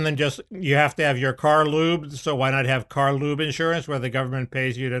it's different than just you have to have your car lubed. So why not have car lube insurance where the government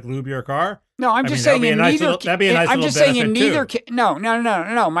pays you to lube your car? No, I'm just saying in neither. That'd be a nice little benefit too.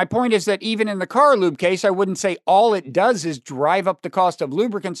 No. My point is that even in the car lube case, I wouldn't say all it does is drive up the cost of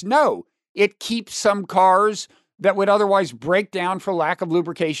lubricants. No, it keeps some cars that would otherwise break down for lack of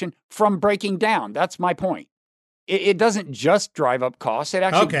lubrication from breaking down. That's my point. It doesn't just drive up costs. It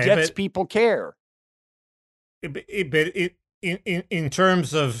actually gets people care. In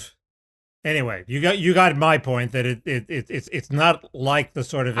terms of, anyway, you got my point that it's not like the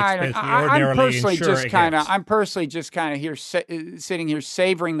sort of expense we ordinarily insure against. I'm personally just kind of here sitting here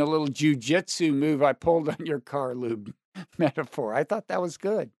savoring the little jujitsu move I pulled on your car lube metaphor. I thought that was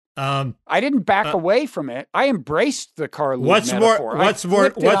good. I didn't back away from it. I embraced the car lube metaphor.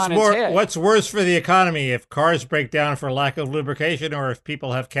 What's worse for the economy, if cars break down for lack of lubrication or if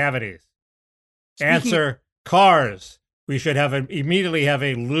people have cavities? Answer: cars. We should immediately have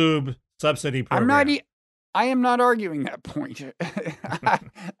a lube subsidy program. I am not arguing that point.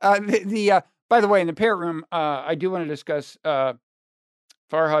 By the way, in the Parrot Room, I do want to discuss Farhad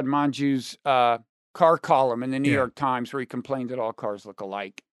Manjoo's car column in the New York Times where he complained that all cars look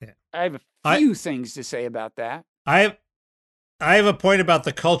alike. Yeah. I have a few things to say about that. I have a point about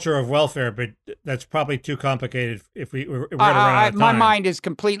the culture of welfare, but that's probably too complicated if we're going to run out of time. My mind is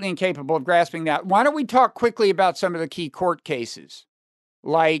completely incapable of grasping that. Why don't we talk quickly about some of the key court cases?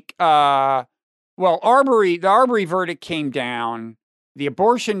 Like, the Arbery verdict came down. The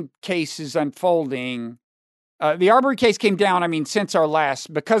abortion case is unfolding. The Arbery case came down, since our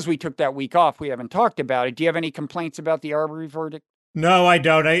last, because we took that week off, we haven't talked about it. Do you have any complaints about the Arbery verdict? No, I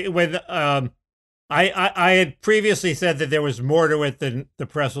don't. I had previously said that there was more to it than the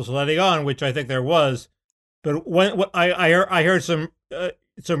press was letting on, which I think there was. But when I heard some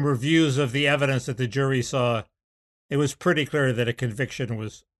reviews of the evidence that the jury saw, it was pretty clear that a conviction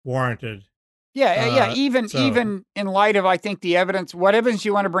was warranted. Even in light of, I think, the evidence, what evidence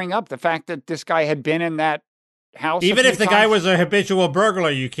you want to bring up? The fact that this guy had been in that house. Even if the guy was a habitual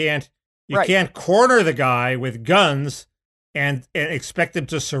burglar, you can't corner the guy with guns and expect him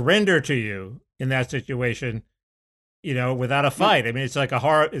to surrender to you in that situation, without a fight. It's like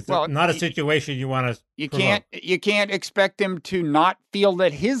not a situation you want to. You can't expect him to not feel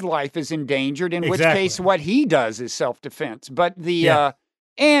that his life is endangered. In which case, what he does is self-defense. But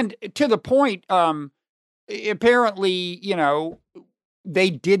and to the point, apparently, they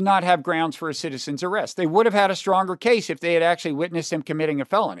did not have grounds for a citizen's arrest. They would have had a stronger case if they had actually witnessed him committing a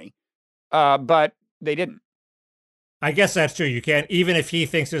felony, but they didn't. I guess that's true. You can't, even if he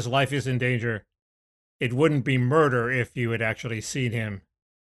thinks his life is in danger, it wouldn't be murder if you had actually seen him.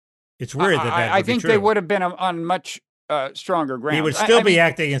 It's weird that I think they would have been on much stronger grounds. He would still be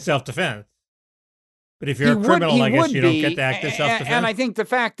acting in self-defense. But if you're a criminal, I guess you don't get to act in self-defense. And I think the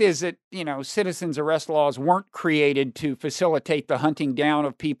fact is that, citizens arrest laws weren't created to facilitate the hunting down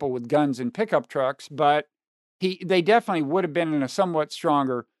of people with guns and pickup trucks, but they definitely would have been in a somewhat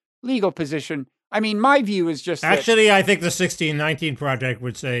stronger legal position. I mean, my view is just Actually, I think the 1619 Project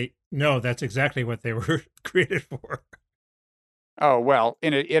would say, no, that's exactly what they were created for. Oh, well,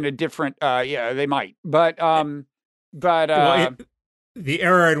 in a different, they might. But the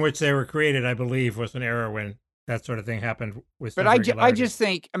era in which they were created, I believe, was an era when that sort of thing happened with some regularity. I just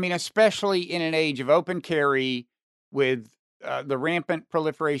think, especially in an age of open carry with the rampant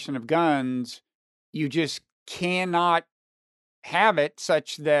proliferation of guns, you just cannot have it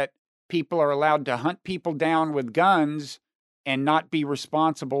such that people are allowed to hunt people down with guns and not be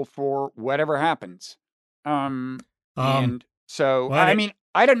responsible for whatever happens. And so,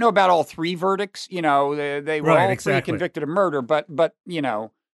 I don't know about all three verdicts. They were all three convicted of murder, but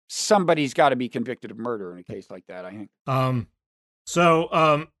somebody's got to be convicted of murder in a case like that, I think. Well,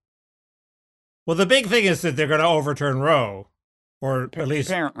 the big thing is that they're going to overturn Roe, or at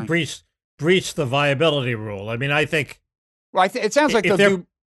least breach the viability rule. I mean, I think. Well, it sounds like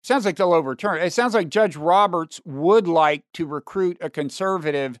they'll overturn it. It sounds like Judge Roberts would like to recruit a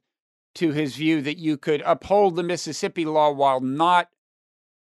conservative to his view that you could uphold the Mississippi law while not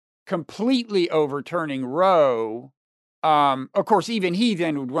completely overturning Roe. Of course, even he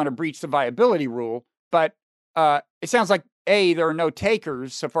then would want to breach the viability rule. But it sounds like, A, there are no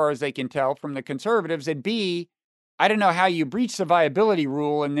takers, so far as they can tell, from the conservatives, and B, I don't know how you breach the viability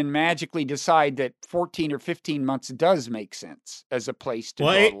rule and then magically decide that 14 or 15 months does make sense as a place to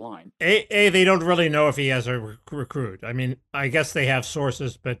draw the line. They don't really know if he has a recruit. I mean, I guess they have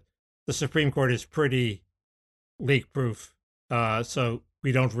sources, but the Supreme Court is pretty leak-proof, so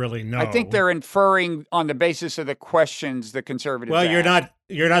we don't really know. I think they're inferring on the basis of the questions the conservatives ask.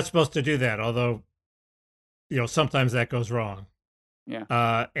 You're not supposed to do that, although sometimes that goes wrong.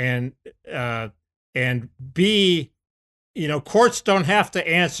 Yeah. And B, courts don't have to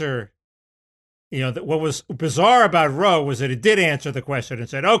answer. What was bizarre about Roe was that it did answer the question and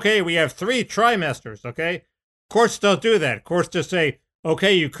said, okay, we have 3 trimesters, okay? Courts don't do that. Courts just say,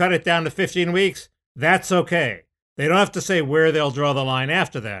 okay, you cut it down to 15 weeks, that's okay. They don't have to say where they'll draw the line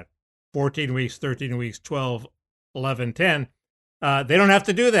after that. 14 weeks, 13 weeks, 12, 11, 10. They don't have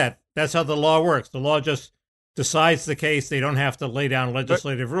to do that. That's how the law works. The law just decides the case. They don't have to lay down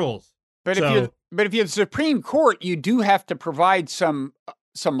legislative rules. But if you're the Supreme Court, you do have to provide some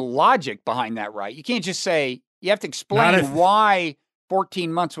logic behind that, right? You can't just say, you have to explain why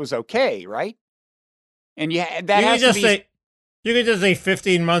 14 months was okay, right? And you can just say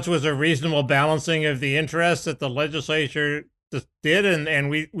 15 months was a reasonable balancing of the interests that the legislature did, and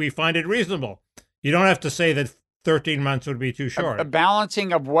we find it reasonable. You don't have to say that 13 months would be too short. A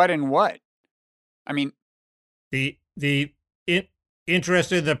balancing of what and what? I mean, the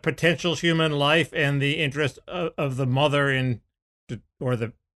interest in the potential human life and the interest of the mother or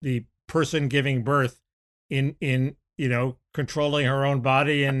the person giving birth in controlling her own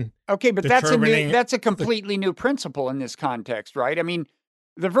body and okay, but that's a completely new principle in this context, right? I mean,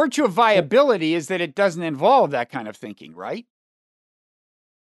 the virtue of viability is that it doesn't involve that kind of thinking, right?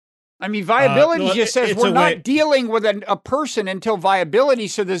 I mean, viability just says we're not dealing with a person until viability,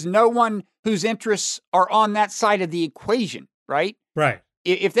 so there's no one whose interests are on that side of the equation, right? Right.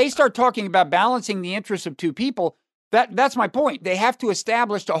 If they start talking about balancing the interests of two people, that's my point. They have to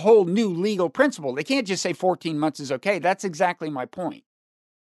establish a whole new legal principle. They can't just say 14 months is okay. That's exactly my point.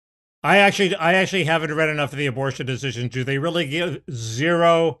 I actually haven't read enough of the abortion decision. Do they really give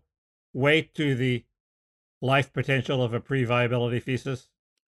zero weight to the life potential of a pre-viability fetus?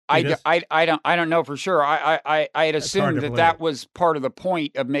 I don't know for sure. I had assumed that was part of the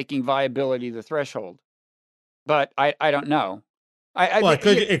point of making viability the threshold, but I don't know.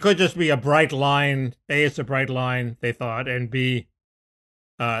 It could just be a bright line. A, it's a bright line, they thought, and B,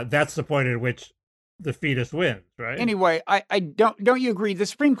 that's the point at which the fetus wins, right? Anyway, I don't you agree? The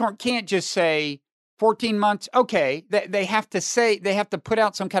Supreme Court can't just say 14 months. Okay, they have to put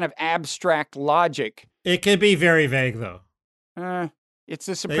out some kind of abstract logic. It can be very vague, though. It's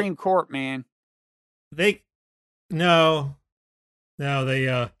the Supreme Court, man. They could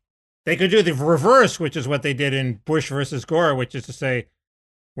do the reverse, which is what they did in Bush versus Gore, which is to say,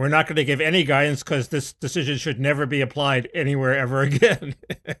 we're not going to give any guidance because this decision should never be applied anywhere ever again.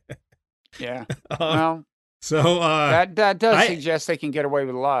 Yeah. Well, so that does suggest they can get away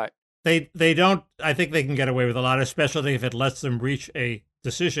with a lot. They don't. I think they can get away with a lot, especially if it lets them reach a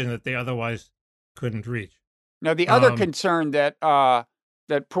decision that they otherwise couldn't reach. Now, the other concern that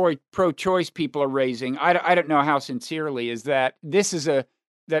pro-choice people are raising, I don't know how sincerely, is that this is a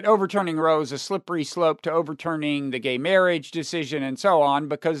that overturning Roe is a slippery slope to overturning the gay marriage decision and so on,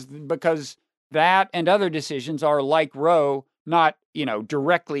 because that and other decisions are like Roe, not,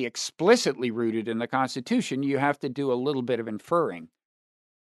 directly explicitly rooted in the Constitution. You have to do a little bit of inferring.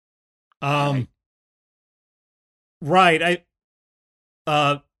 Right.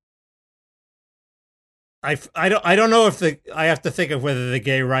 I don't know if I have to think of whether the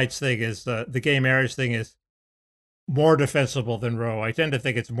gay rights thing is the gay marriage thing is more defensible than Roe. I tend to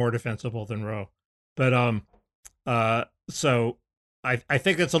think it's more defensible than Roe, but so I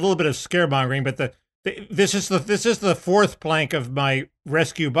think it's a little bit of scaremongering. But this is the fourth plank of my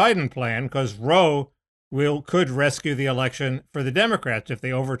rescue Biden plan, because Roe could rescue the election for the Democrats if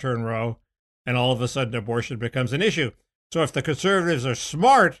they overturn Roe, and all of a sudden abortion becomes an issue. So if the conservatives are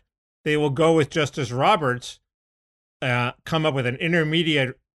smart, they will go with Justice Roberts, come up with an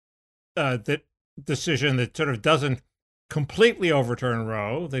intermediate decision that sort of doesn't completely overturn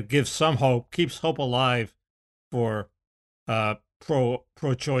Roe, that gives some hope, keeps hope alive for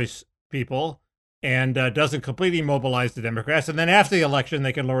pro-choice people, and doesn't completely mobilize the Democrats. And then after the election,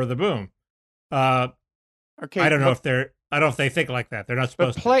 they can lower the boom. Okay, I don't know if they think like that. They're not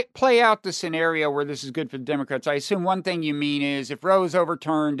supposed to. Play out the scenario where this is good for the Democrats. I assume one thing you mean is if Roe is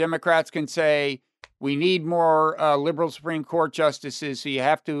overturned, Democrats can say, we need more liberal Supreme Court justices, so you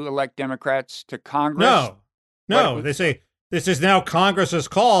have to elect Democrats to Congress. No. They say, this is now Congress's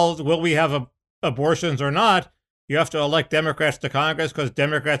call. Will we have abortions or not? You have to elect Democrats to Congress, because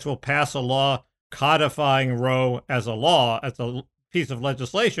Democrats will pass a law codifying Roe as a law, as a piece of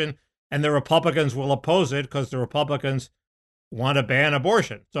legislation, and the Republicans will oppose it because the Republicans want to ban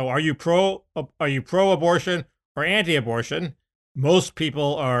abortion. So are you pro-abortion or anti-abortion? Most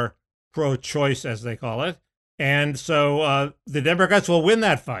people are pro-choice, as they call it. And so the Democrats will win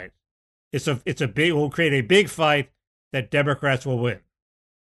that fight. We'll create a big fight that Democrats will win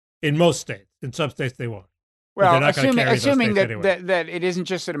in most states. In some states they won't. Well, assuming that it isn't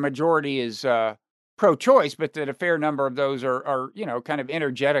just that a majority is pro-choice, but that a fair number of those are kind of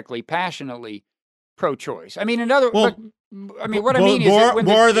energetically, passionately pro-choice. I mean, what I mean is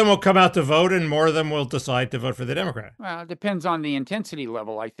more of them will come out to vote, and more of them will decide to vote for the Democrat. Well, it depends on the intensity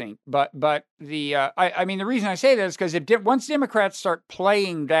level, I think. But I mean, the reason I say that is because once Democrats start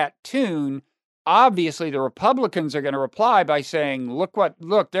playing that tune, obviously the Republicans are going to reply by saying, look,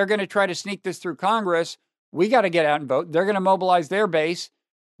 they're going to try to sneak this through Congress. We got to get out and vote. They're going to mobilize their base.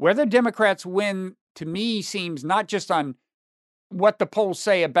 Whether Democrats win, to me, seems not just on what the polls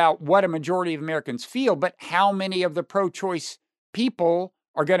say about what a majority of Americans feel, but how many of the pro-choice people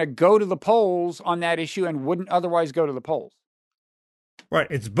are going to go to the polls on that issue and wouldn't otherwise go to the polls. Right.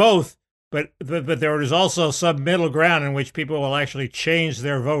 It's both, but there is also some middle ground in which people will actually change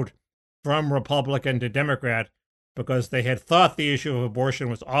their vote from Republican to Democrat because they had thought the issue of abortion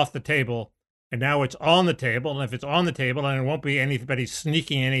was off the table, and now it's on the table. And if it's on the table, and it won't be anybody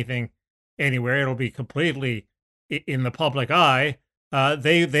sneaking anything anywhere, it'll be completely in the public eye.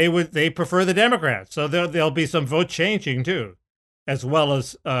 They prefer the Democrats, so there'll be some vote changing too, as well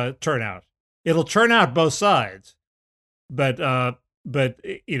as turnout. It'll turn out both sides, but so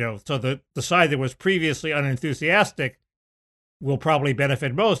the side that was previously unenthusiastic will probably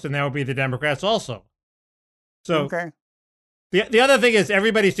benefit most, and that will be the Democrats also. So okay. The other thing is,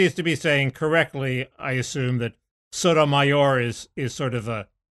 everybody seems to be saying correctly, I assume, that Sotomayor is sort of a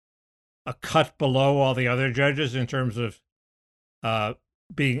cut below all the other judges in terms of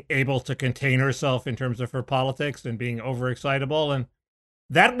being able to contain herself in terms of her politics and being overexcitable. And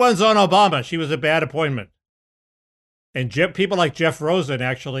that one's on Obama. She was a bad appointment. And people like Jeff Rosen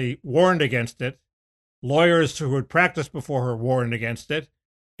actually warned against it. Lawyers who had practiced before her warned against it.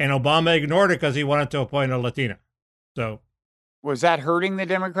 And Obama ignored it because he wanted to appoint a Latina. So, was that hurting the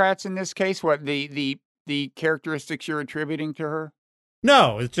Democrats in this case? What the characteristics you're attributing to her?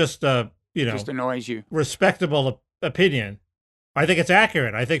 No, it's just just annoys you. Respectable opinion. I think it's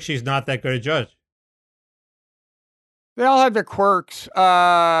accurate. I think she's not that good a judge. They all have their quirks.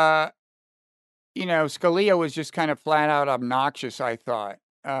 Scalia was just kind of flat out obnoxious, I thought.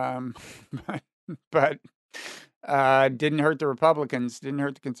 But didn't hurt the Republicans, didn't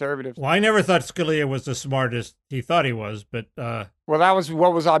hurt the conservatives. Well, I never thought Scalia was the smartest he thought he was, but well, that was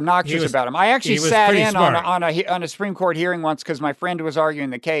what was obnoxious about him. I actually sat in on a Supreme Court hearing once because my friend was arguing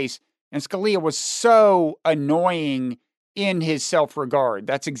the case, and Scalia was so annoying in his self-regard.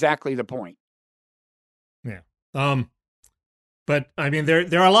 That's exactly the point. Yeah. But I mean,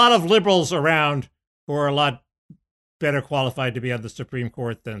 there are a lot of liberals around who are a lot better qualified to be on the Supreme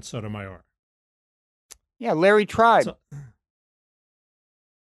Court than Sotomayor. Yeah, Larry Tribe.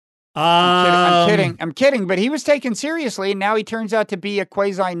 I'm kidding. But he was taken seriously, and now he turns out to be a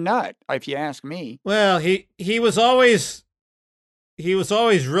quasi nut, if you ask me. Well, he was always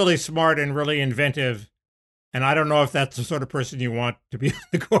really smart and really inventive, and I don't know if that's the sort of person you want to be on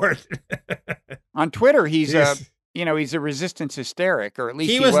the court. On Twitter, he's a resistance hysteric, or at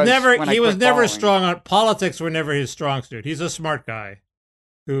least he was never strong on politics. Were never his strong suit. He's a smart guy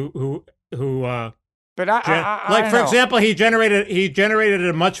who. But for example, he generated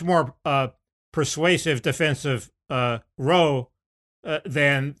a much more persuasive defensive Roe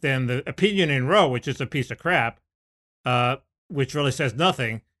than the opinion in Roe, which is a piece of crap, which really says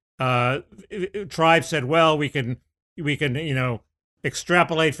nothing. Tribe said, well, we can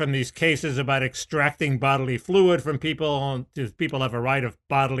extrapolate from these cases about extracting bodily fluid from people. People have a right of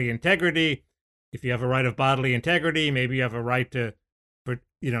bodily integrity. If you have a right of bodily integrity, maybe you have a right to,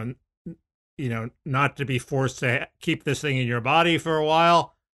 not to be forced to keep this thing in your body for a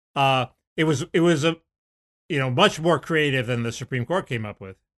while. It was much more creative than the Supreme Court came up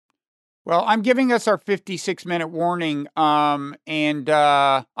with. Well, I'm giving us our 56-minute warning, and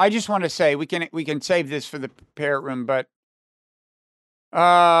I just want to say we can save this for the Parrot Room, but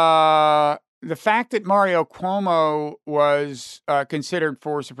the fact that Mario Cuomo was considered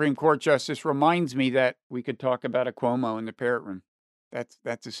for Supreme Court justice reminds me that we could talk about a Cuomo in the Parrot Room. That's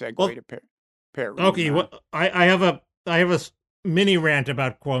a segue to Parrot Room. Okay, well, I have a mini rant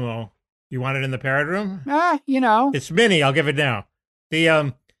about Cuomo. You want it in the Parrot Room? It's mini. I'll give it now.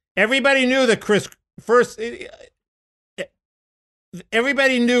 Everybody knew that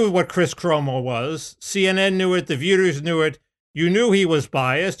everybody knew what Chris Cuomo was. CNN knew it. The viewers knew it. You knew he was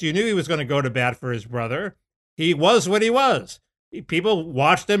biased. You knew he was going to go to bat for his brother. He was what he was. People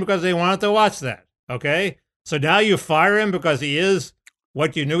watched him because they wanted to watch that. Okay? So now you fire him because he is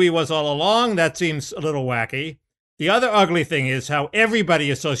what you knew he was all along. That seems a little wacky. The other ugly thing is how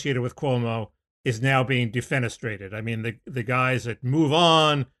everybody associated with Cuomo is now being defenestrated. I mean, the guys that Move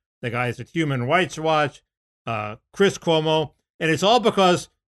On, the guys at Human Rights Watch, Chris Cuomo, and it's all because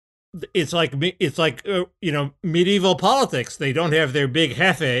it's like medieval politics. They don't have their big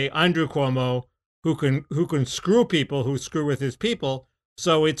jefe, Andrew Cuomo, who can screw people who screw with his people.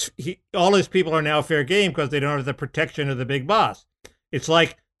 So all his people are now fair game because they don't have the protection of the big boss. It's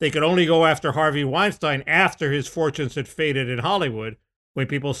like they could only go after Harvey Weinstein after his fortunes had faded in Hollywood, when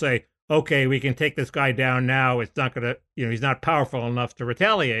people say, okay, we can take this guy down now. It's not going to, he's not powerful enough to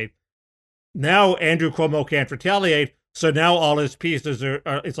retaliate. Now Andrew Cuomo can't retaliate, so now all his pieces are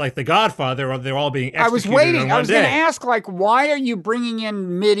it's like The Godfather, or they're all being executed. I was waiting. I was going to ask, why are you bringing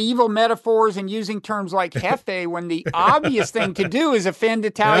in medieval metaphors and using terms like jefe when the obvious thing to do is offend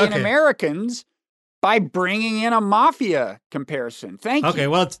Italian Americans by bringing in a mafia comparison? Thank you. Okay,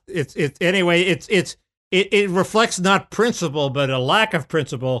 well, it reflects not principle, but a lack of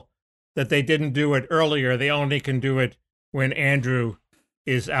principle, that they didn't do it earlier. They only can do it when Andrew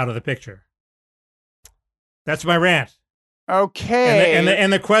is out of the picture. That's my rant. Okay.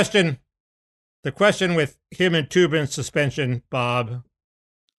 And the question with him and Tubin suspension, Bob,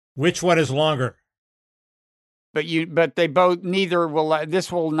 which one is longer? But they both, neither will.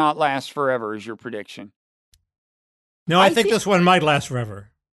 This will not last forever, is your prediction? No, I think this one might last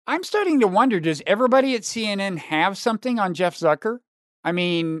forever. I'm starting to wonder: does everybody at CNN have something on Jeff Zucker? I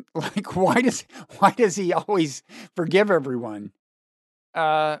mean, why does he always forgive everyone?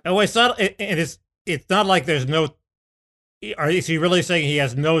 It's not like there's no. Is he really saying he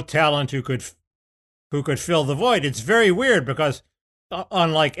has no talent who could fill the void? It's very weird because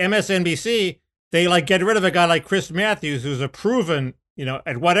on MSNBC, they get rid of a guy like Chris Matthews, who's a proven,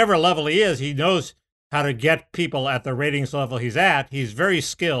 at whatever level he is, he knows how to get people at the ratings level he's at. He's very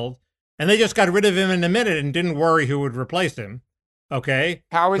skilled, and they just got rid of him in a minute and didn't worry who would replace him. Okay.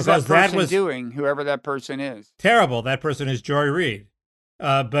 How is that person doing, whoever that person is? Terrible. That person is Joy Reid.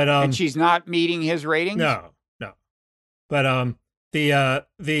 And she's not meeting his ratings? No. But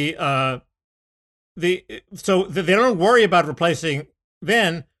so they don't worry about replacing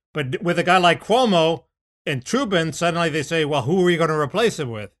then, but with a guy like Cuomo and Tubin, suddenly they say, well, who are we going to replace him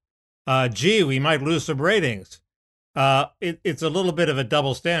with? We might lose some ratings. It's a little bit of a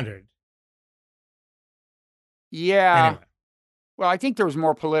double standard. Yeah. Anyway. Well, I think there was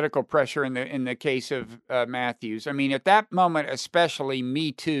more political pressure in the case of Matthews. I mean, at that moment, especially,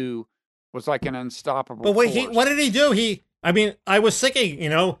 Me Too was like an unstoppable force. What did he do? I was thinking,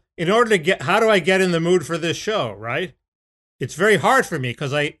 in order to how do I get in the mood for this show, right? It's very hard for me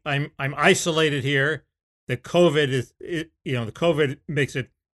because I'm isolated here. The COVID the COVID makes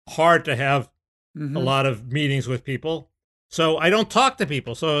it hard to have a lot of meetings with people. So I don't talk to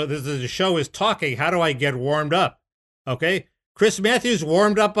people. So the show is talking. How do I get warmed up? Okay. Chris Matthews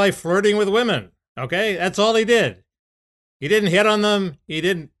warmed up by flirting with women. Okay, that's all he did. He didn't hit on them. He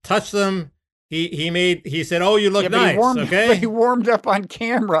didn't touch them. He said, "Oh, you look nice." But he warmed up on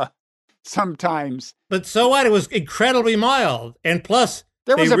camera sometimes. But so what? It was incredibly mild, and plus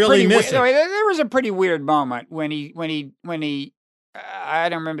there was there was a pretty weird moment when he I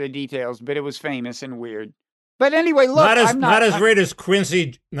don't remember the details, but it was famous and weird. But anyway, look, not as great as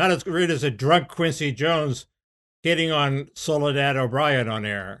a drunk Quincy Jones hitting on Soledad O'Brien on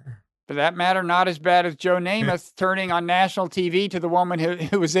air. For that matter, not as bad as Joe Namath turning on national TV to the woman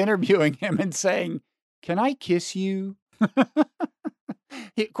who was interviewing him and saying, "Can I kiss you?"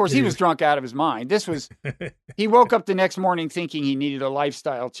 Of course, he was drunk out of his mind. He woke up the next morning thinking he needed a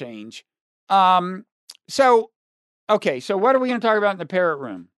lifestyle change. So what are we going to talk about in the Parrot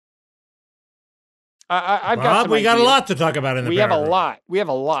Room? We got a lot to talk about in the Parrot Room. We have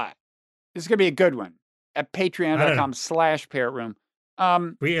a lot. This is going to be a good one at patreon.com/Parrot Room.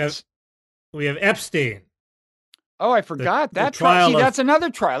 We have Epstein. Oh, I forgot that trial. See, that's another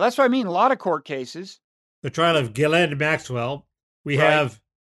trial. That's what I mean. A lot of court cases. The trial of Ghislaine Maxwell. We have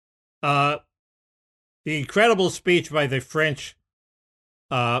the incredible speech by the French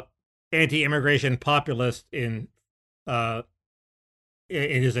anti-immigration populist in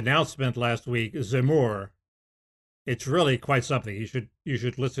his announcement last week, Zemmour. It's really quite something. You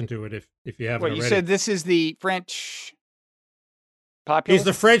should listen to it if you haven't already. You said this is the French populist? He's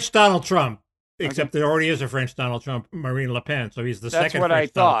the French Donald Trump, except there already is a French Donald Trump, Marine Le Pen. So he's the second French Donald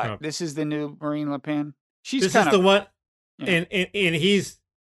Trump. That's what I thought. This is the new Marine Le Pen. This is the one, and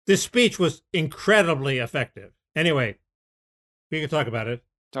this speech was incredibly effective. Anyway, we can talk about it.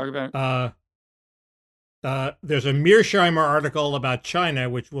 There's a Mearsheimer article about China,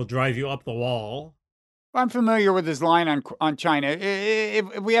 which will drive you up the wall. I'm familiar with his line on China.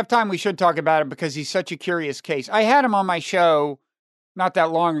 If we have time, we should talk about it because he's such a curious case. I had him on my show not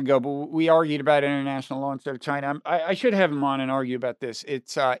that long ago, but we argued about international law instead of China. I should have him on and argue about this.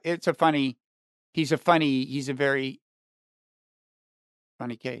 He's a very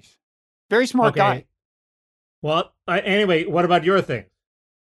funny case. Very smart guy. Well, anyway, what about your thing?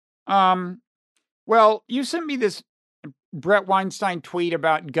 Well, you sent me this Bret Weinstein tweet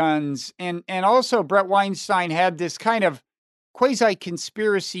about guns, and also Bret Weinstein had this kind of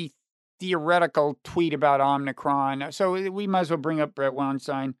quasi-conspiracy theoretical tweet about Omicron. So we might as well bring up Bret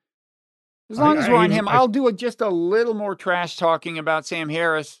Weinstein. As long as we're on him, I'll do just a little more trash talking about Sam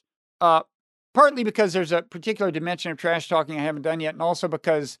Harris, partly because there's a particular dimension of trash talking I haven't done yet, and also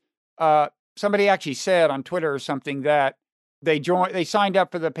because somebody actually said on Twitter or something that they signed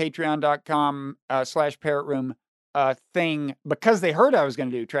up for the patreon.com/Parrot Room thing because they heard I was going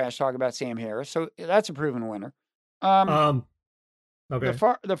to do trash talk about Sam Harris. So that's a proven winner. Okay.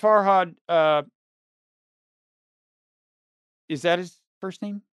 The Farhad, is that his first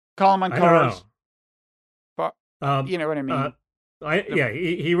name? Call him on cars. You know what I mean?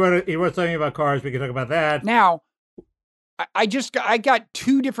 He wrote something about cars. We can talk about that. Now, I got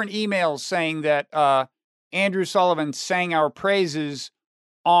two different emails saying that Andrew Sullivan sang our praises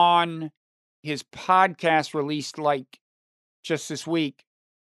on his podcast released like just this week.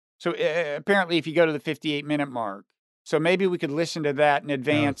 So apparently if you go to the 58-minute mark, so maybe we could listen to that in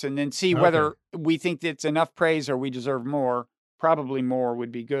advance and then see whether we think it's enough praise or we deserve more. Probably more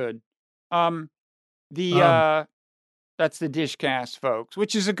would be good. That's the Dishcast, folks,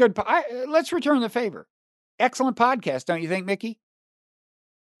 which is a good, let's return the favor. Excellent podcast, don't you think, Mickey?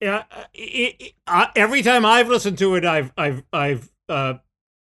 Yeah. Every time I've listened to it,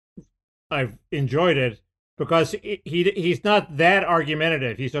 I've enjoyed it because he's not that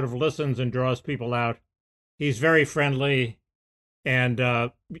argumentative. He sort of listens and draws people out. He's very friendly, and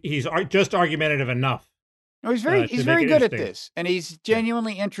he's just argumentative enough. No, he's very good at this, and he's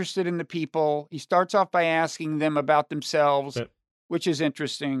genuinely interested in the people. He starts off by asking them about themselves, which is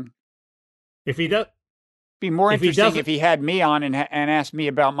interesting. If he does, be more interesting if he had me on and asked me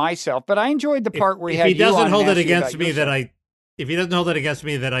about myself. But I enjoyed the part where he had you on. If he doesn't hold it against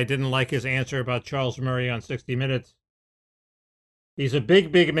me that I didn't like his answer about Charles Murray on 60 Minutes, he's a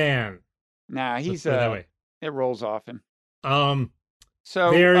big man. Nah, it rolls off him.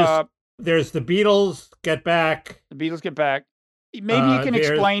 So there's the Beatles Get Back. The Beatles Get Back. Maybe you can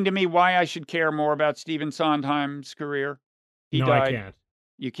explain to me why I should care more about Stephen Sondheim's career. He died. I can't.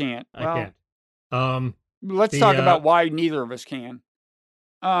 You can't. I can't. Let's talk about why neither of us can.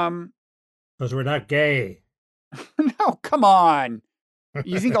 Because we're not gay. No, come on.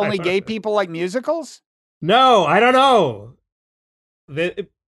 You think only gay people like musicals? No, I don't know.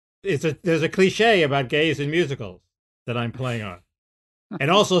 There's a cliche about gays in musicals that I'm playing on. And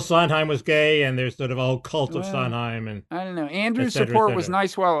also Sondheim was gay, and there's sort of a whole cult of Well, Sondheim, and I don't know. Andrew's et cetera, et support was cetera.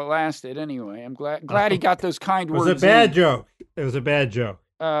 nice while it lasted. Anyway, I'm glad he got those kind It was words a bad in. joke. It was a bad joke.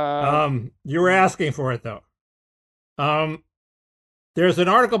 You were asking for it though. There's an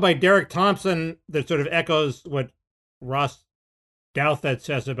article by Derek Thompson that sort of echoes what Ross Douthat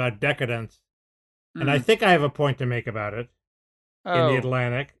says about decadence, and I think I have a point to make about it in the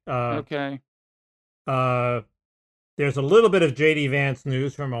Atlantic. Okay. There's a little bit of J.D. Vance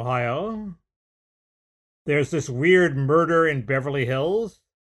news from Ohio. There's this weird murder in Beverly Hills,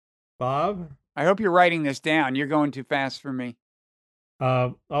 Bob. I hope you're writing this down. You're going too fast for me.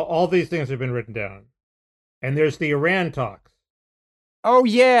 All these things have been written down. And there's the Iran talks. Oh,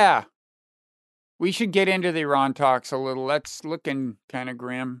 yeah. We should get into the Iran talks a little. That's looking kind of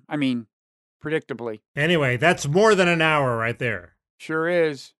grim. I mean, predictably. Anyway, that's more than an hour right there. Sure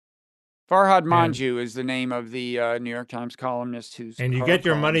is. Farhad Manjoo is the name of the New York Times columnist who's... And you get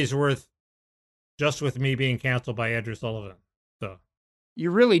your money's worth just with me being canceled by Andrew Sullivan. So you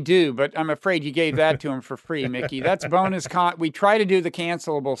really do, but I'm afraid you gave that to him for free, Mickey. That's bonus we try to do the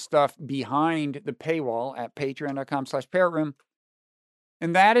cancelable stuff behind the paywall at patreon.com/Parrot Room.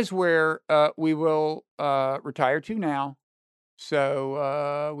 And that is where we will retire to now.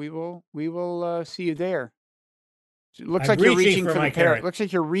 So we will see you there. It looks like you're reaching for the parrot. Looks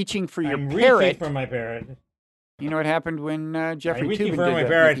like you're reaching for your parrot. I'm reaching for my parrot. You know what happened when Jeffrey Toobin did my that,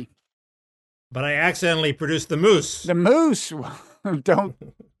 parrot, Mickey? But I accidentally produced the moose. The moose. Don't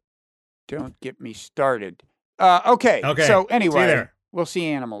get me started. Okay. So anyway, we'll see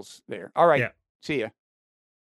animals there. All right. Yeah. See ya.